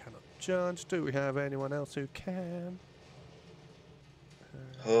 Droller cannot judge. Do we have anyone else who can?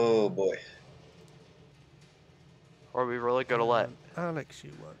 Oh boy. Are we really gonna let? Alex,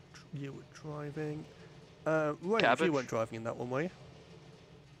 you were driving. Ray, Cabbage? you weren't driving in that one, were you?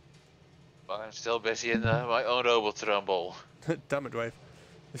 I'm still busy in my own oval trumble. Damn it, Ray.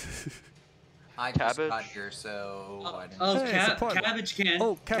 I just Cabbage? got here, so I didn't. Oh, Hey, it's a private. cabbage can.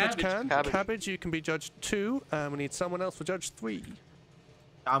 Oh, cabbage can. Cabbage. Cabbage, you can be judged 2. We need someone else for judge 3.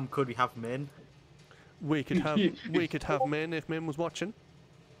 Could we have Min? We could have Min if Min was watching.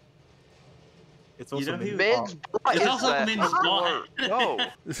 It's also know Min. who- Min's butt It's is also that? Min's butt. No.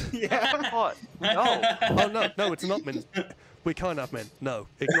 Yeah. What? No. Oh no, it's not Min. We can't have Min. No,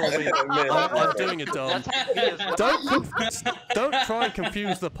 ignore me. I'm doing it, Dom. Don't try and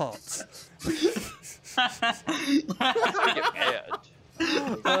confuse the pots. I get mad.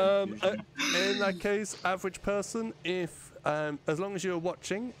 In that case, average person, if as long as you're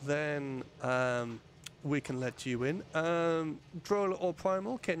watching, then we can let you in. Droller or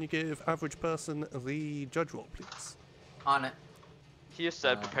Primal, can you give average person the judge role, please? On it. He has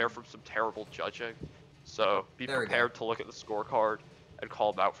said prepare for some terrible judging, so be There we go. prepared to look at the scorecard and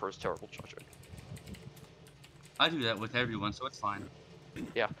call him out for his terrible judging. I do that with everyone, so it's fine.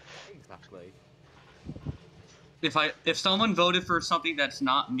 Yeah. Exactly. If someone voted for something that's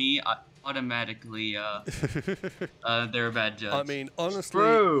not me, I automatically they're a bad judge. I mean, honestly,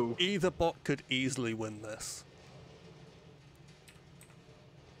 True. either bot could easily win this.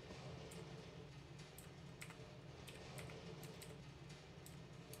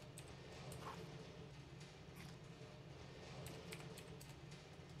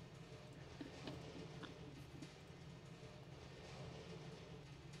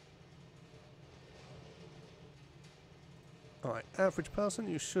 Alright, average person,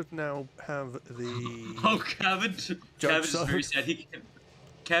 you should now have the... Oh, Cabbage! Judge Cabbage is zone. very sad.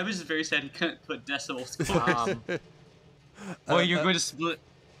 Cabbage is very sad he couldn't put decimal score. Well, you're going to split.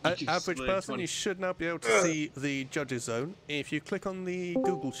 you can Average split person, 20. you should now be able to see the judges zone. If you click on the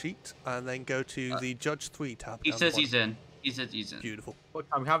Google sheet and then go to the Judge 3 tab. He down the says he's bottom. in. He says he's in. Beautiful. What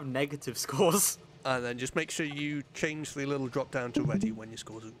time we have negative scores? And then just make sure you change the little drop down to ready when your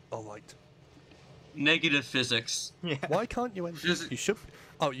scores are alright. Negative physics. Yeah. Why can't you enter? Just- You should.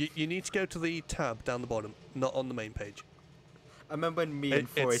 Oh, you need to go to the tab down the bottom, not on the main page. I remember when me and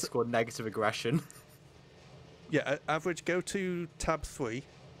Foy it's- scored negative aggression. Yeah, average, go to tab 3.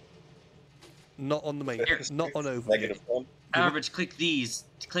 Not on the main, Here. not on overview. Negative one. Average, click these.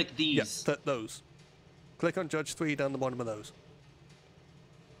 Click Yeah, these. those. Click on Judge 3 down the bottom of those.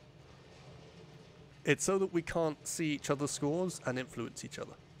 It's so that we can't see each other's scores and influence each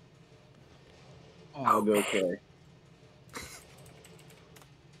other. Oh, okay.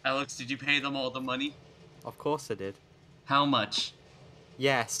 Alex, did you pay them all the money? Of course I did. How much?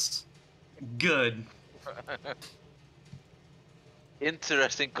 Yes. Good.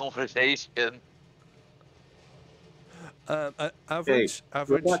 Interesting conversation. Average,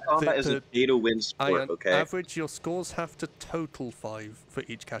 Robot combat is a pay-to-win sport, okay? Average, your scores have to total 5 for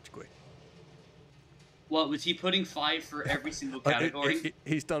each category. What, was he putting 5 for every single category?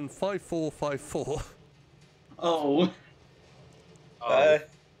 He's done 5-4, 5-4. Oh.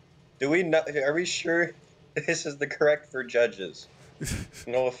 Do we not? Are we sure this is the correct for judges?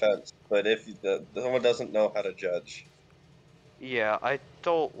 No offense, but if someone doesn't know how to judge. Yeah, I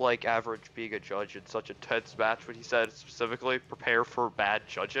don't like Average being a judge in such a tense match, but he said specifically, prepare for bad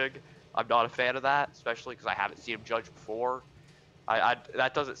judging. I'm not a fan of that, especially because I haven't seen him judge before.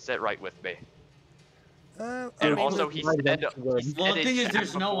 That doesn't sit right with me. And also, he said... Well, the thing is,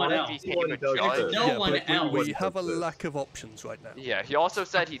 there's no one else. There's no one else. We have a lack of options right now. Yeah, he also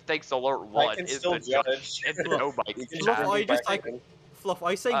said he thinks Alert 1 is the judge in the No Mike chat. Fluff,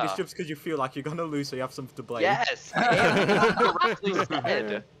 are you saying this just because you feel like you're gonna lose so you have something to blame? Yes, I am. Correctly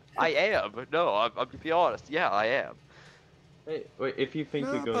said. I am. No, I'm to be honest. Yeah, I am. Wait, if you think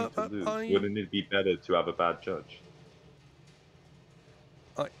you're going to lose, wouldn't it be better to have a bad judge?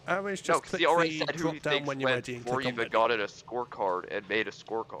 Average, No, just because he already said who drop he down thinks when you're went ready and before click he on even ready. got it a scorecard and made a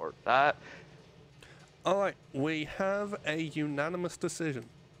scorecard. That... Alright, we have a unanimous decision.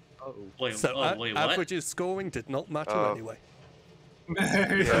 Wait, So wait, what? Average's scoring did not matter anyway.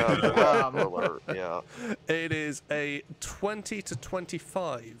 Yeah. It is a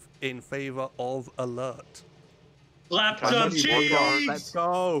 20-25 in favor of Alert. Laptop cheese! Let's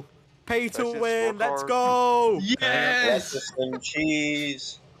go! Pay to That's his win! Let's scorecard. go! Yes! Let's some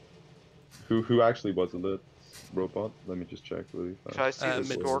cheese. Who actually was Alert's robot? Let me just check really fast. Can I see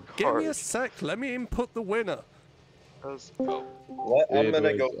the scorecard? Give me a sec, let me input the winner. What? I'm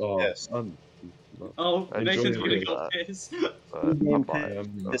gonna go with this. Oh, I Nathan's don't gonna really go piss. I'm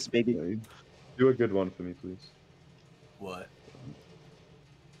fine. This baby. Do a good one for me, please. What?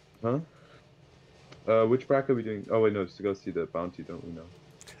 Huh? Which bracket are we doing? Oh wait, no, it's to go see the bounty, don't we know?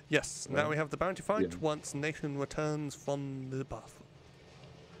 Yes, now we have the bounty fight Yeah. once Nathan returns from the bathroom.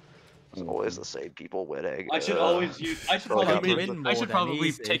 It's always the same people winning. I should always use. I should probably. win I more should than probably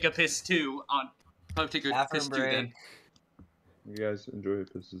easy. take a piss too. Probably take a piss Bathroom too then. break. You guys enjoy your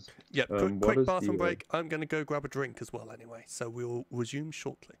pisses. Yeah, what quick is bathroom the, break. I'm going to go grab a drink as well anyway, so we'll resume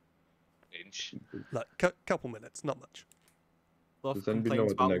shortly. Like, couple minutes, not much. Fluff Does anybody know complains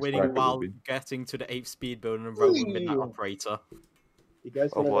what the about next winning bracket will while be? getting to the 8th speed building and rolling midnight operator. You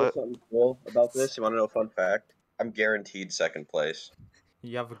guys Oh, want to know what? something cool about this? You want to know a fun fact? I'm guaranteed second place.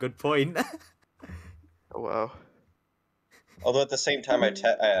 You have a good point. Oh wow. Although at the same time,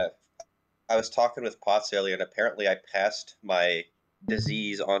 I was talking with Potts earlier, and apparently I passed my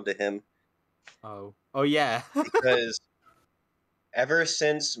disease onto him Oh yeah. because ever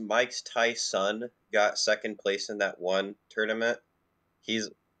since Mike's Ty-son got second place in that one tournament, he's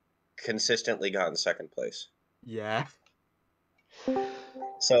consistently gotten second place. Yeah.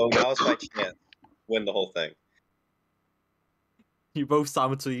 So now's my chance to win the whole thing. You both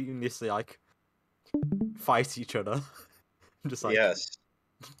simultaneously like fight each other. Just like Yes.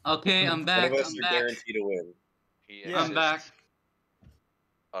 Okay, I'm One back. of us I'm are back. guaranteed to win. I'm back.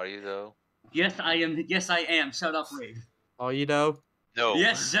 Are you though? Yes, I am. Yes, I am. Shut up, Ray. Oh, you know. No.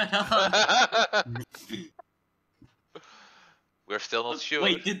 Yes, shut up. We're still not sure.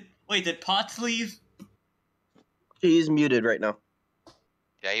 Wait, did Potts leave? He's muted right now.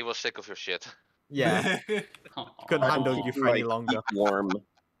 Yeah, he was sick of your shit. Yeah. Couldn't handle you for any longer. Keep warm.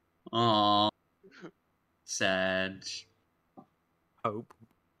 Aww. Sad. Hope.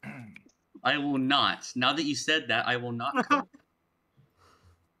 I will not. Now that you said that, I will not cope.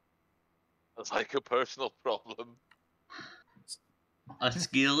 It's like a personal problem. A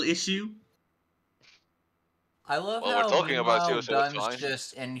skill issue? I love Well, we're how talking about you, meanwhile so it's Dunn's fine.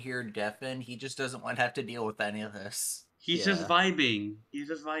 just in here deafened. He just doesn't want to have to deal with any of this. He's Yeah. just vibing. He's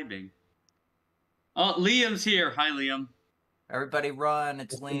just vibing. Oh, Liam's here. Hi, Liam. Everybody run,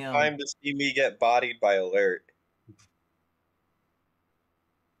 it's It's Liam. time to see me get bodied by Alert.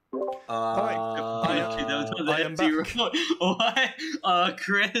 I am back. What?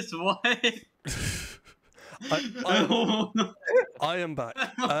 Chris, what? I am back.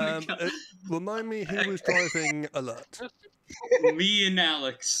 Oh my God. Remind me who was driving Alert. Me and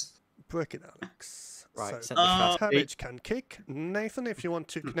Alex. Brick and Alex. Right, So send the chat. Cabbage can kick. Nathan, if you want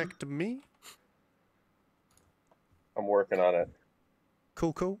to connect to me. I'm working on it.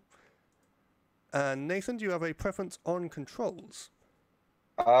 Cool, cool. And Nathan, do you have a preference on controls?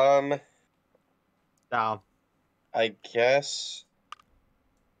 Down. I guess.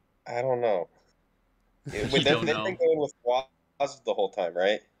 I don't know. They've been going with WASD the whole time,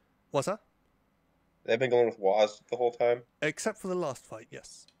 right? What's that? They've been going with WASD the whole time? Except for the last fight,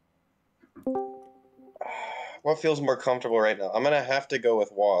 yes. What feels more comfortable right now? I'm gonna have to go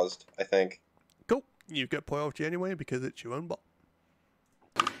with WASD, I think. Cool. You get priority anyway because it's your own bot.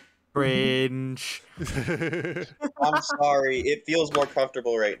 Cringe. I'm sorry. It feels more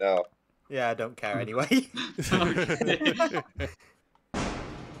comfortable right now. Yeah, I don't care anyway.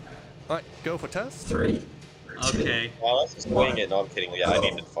 Alright, go for test. 3. Okay. Well, let's just wing it. No, I'm kidding. Yeah, I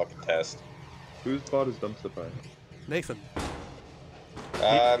need to fucking test. Whose bot is dumpster fire? Nathan.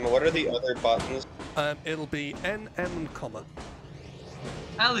 What are the other buttons? It'll be N, M, and comma.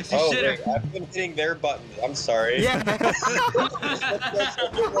 Alex, you shitter. Wait, I've been hitting their buttons. I'm sorry. Yeah. That's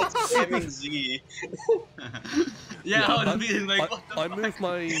spamming Z. Yeah, I was being like, what the I fuck? moved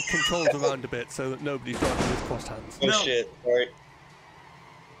my controls around a bit so that nobody's driving with crossed hands. Oh No. shit. Sorry.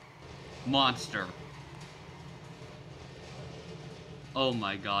 Monster. Oh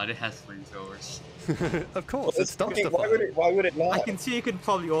my god, it has flamethrowers. Of course, it's dumpster Why fire. would it not? I can see you could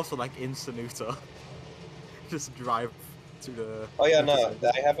probably also like Insinuter. Just drive to the. Oh yeah, no.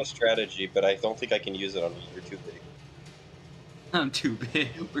 I have a strategy, but I don't think I can use it on you. You're too big. I'm too big.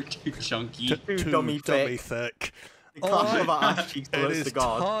 We're too chunky. Too dummy thick. The clash of our ass cheeks It glows is to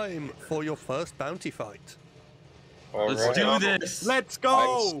God. time for your first bounty fight. Let's do this. Let's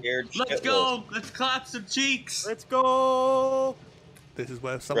go. I'm scared Let's shitless. go. Let's clap some cheeks. Let's go. This is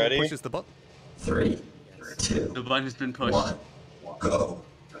where someone Ready? pushes the button. 3, 2, The button has been pushed. 1. Go.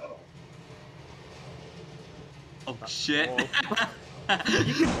 Oh shit. You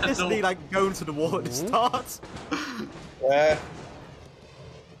can just be like going to the water to start. Yeah.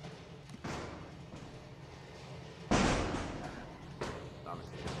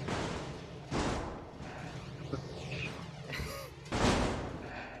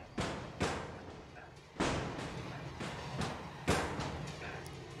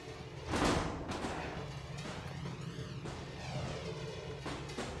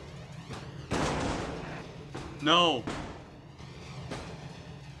 No.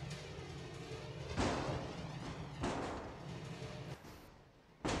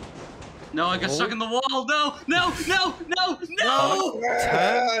 No, I got stuck in the wall. No, no, no, no, no!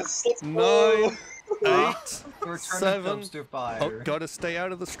 Yes, let's 9, go. 8, Return 7. dumpster fire. Oh, gotta stay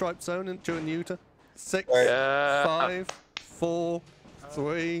out of the stripe zone during Utah. 6, Yeah. 5, 4,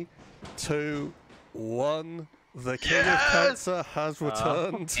 3, 2, 1. The King of Cancer has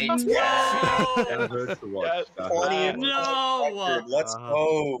returned. Let's go! Ever to watch that. 20 No! Let's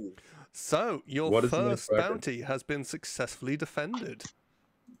go. So, your What is my first record? bounty has been successfully defended.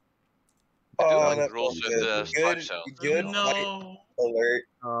 Oh, like that's rules so with good. the Good, slide good No. fight alert.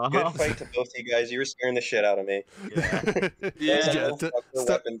 Good fight to both of you guys. You were scaring the shit out of me. Yeah.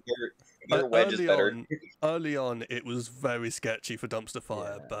 Your wedge is better. Early on, it was very sketchy for dumpster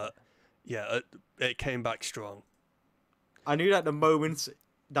fire, but yeah, it came back strong. I knew that the moment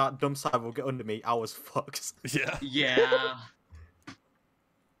that dumpster will get under me, I was fucked. Yeah. Yeah.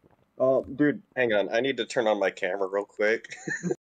 Oh, dude, hang on. I need to turn on my camera real quick.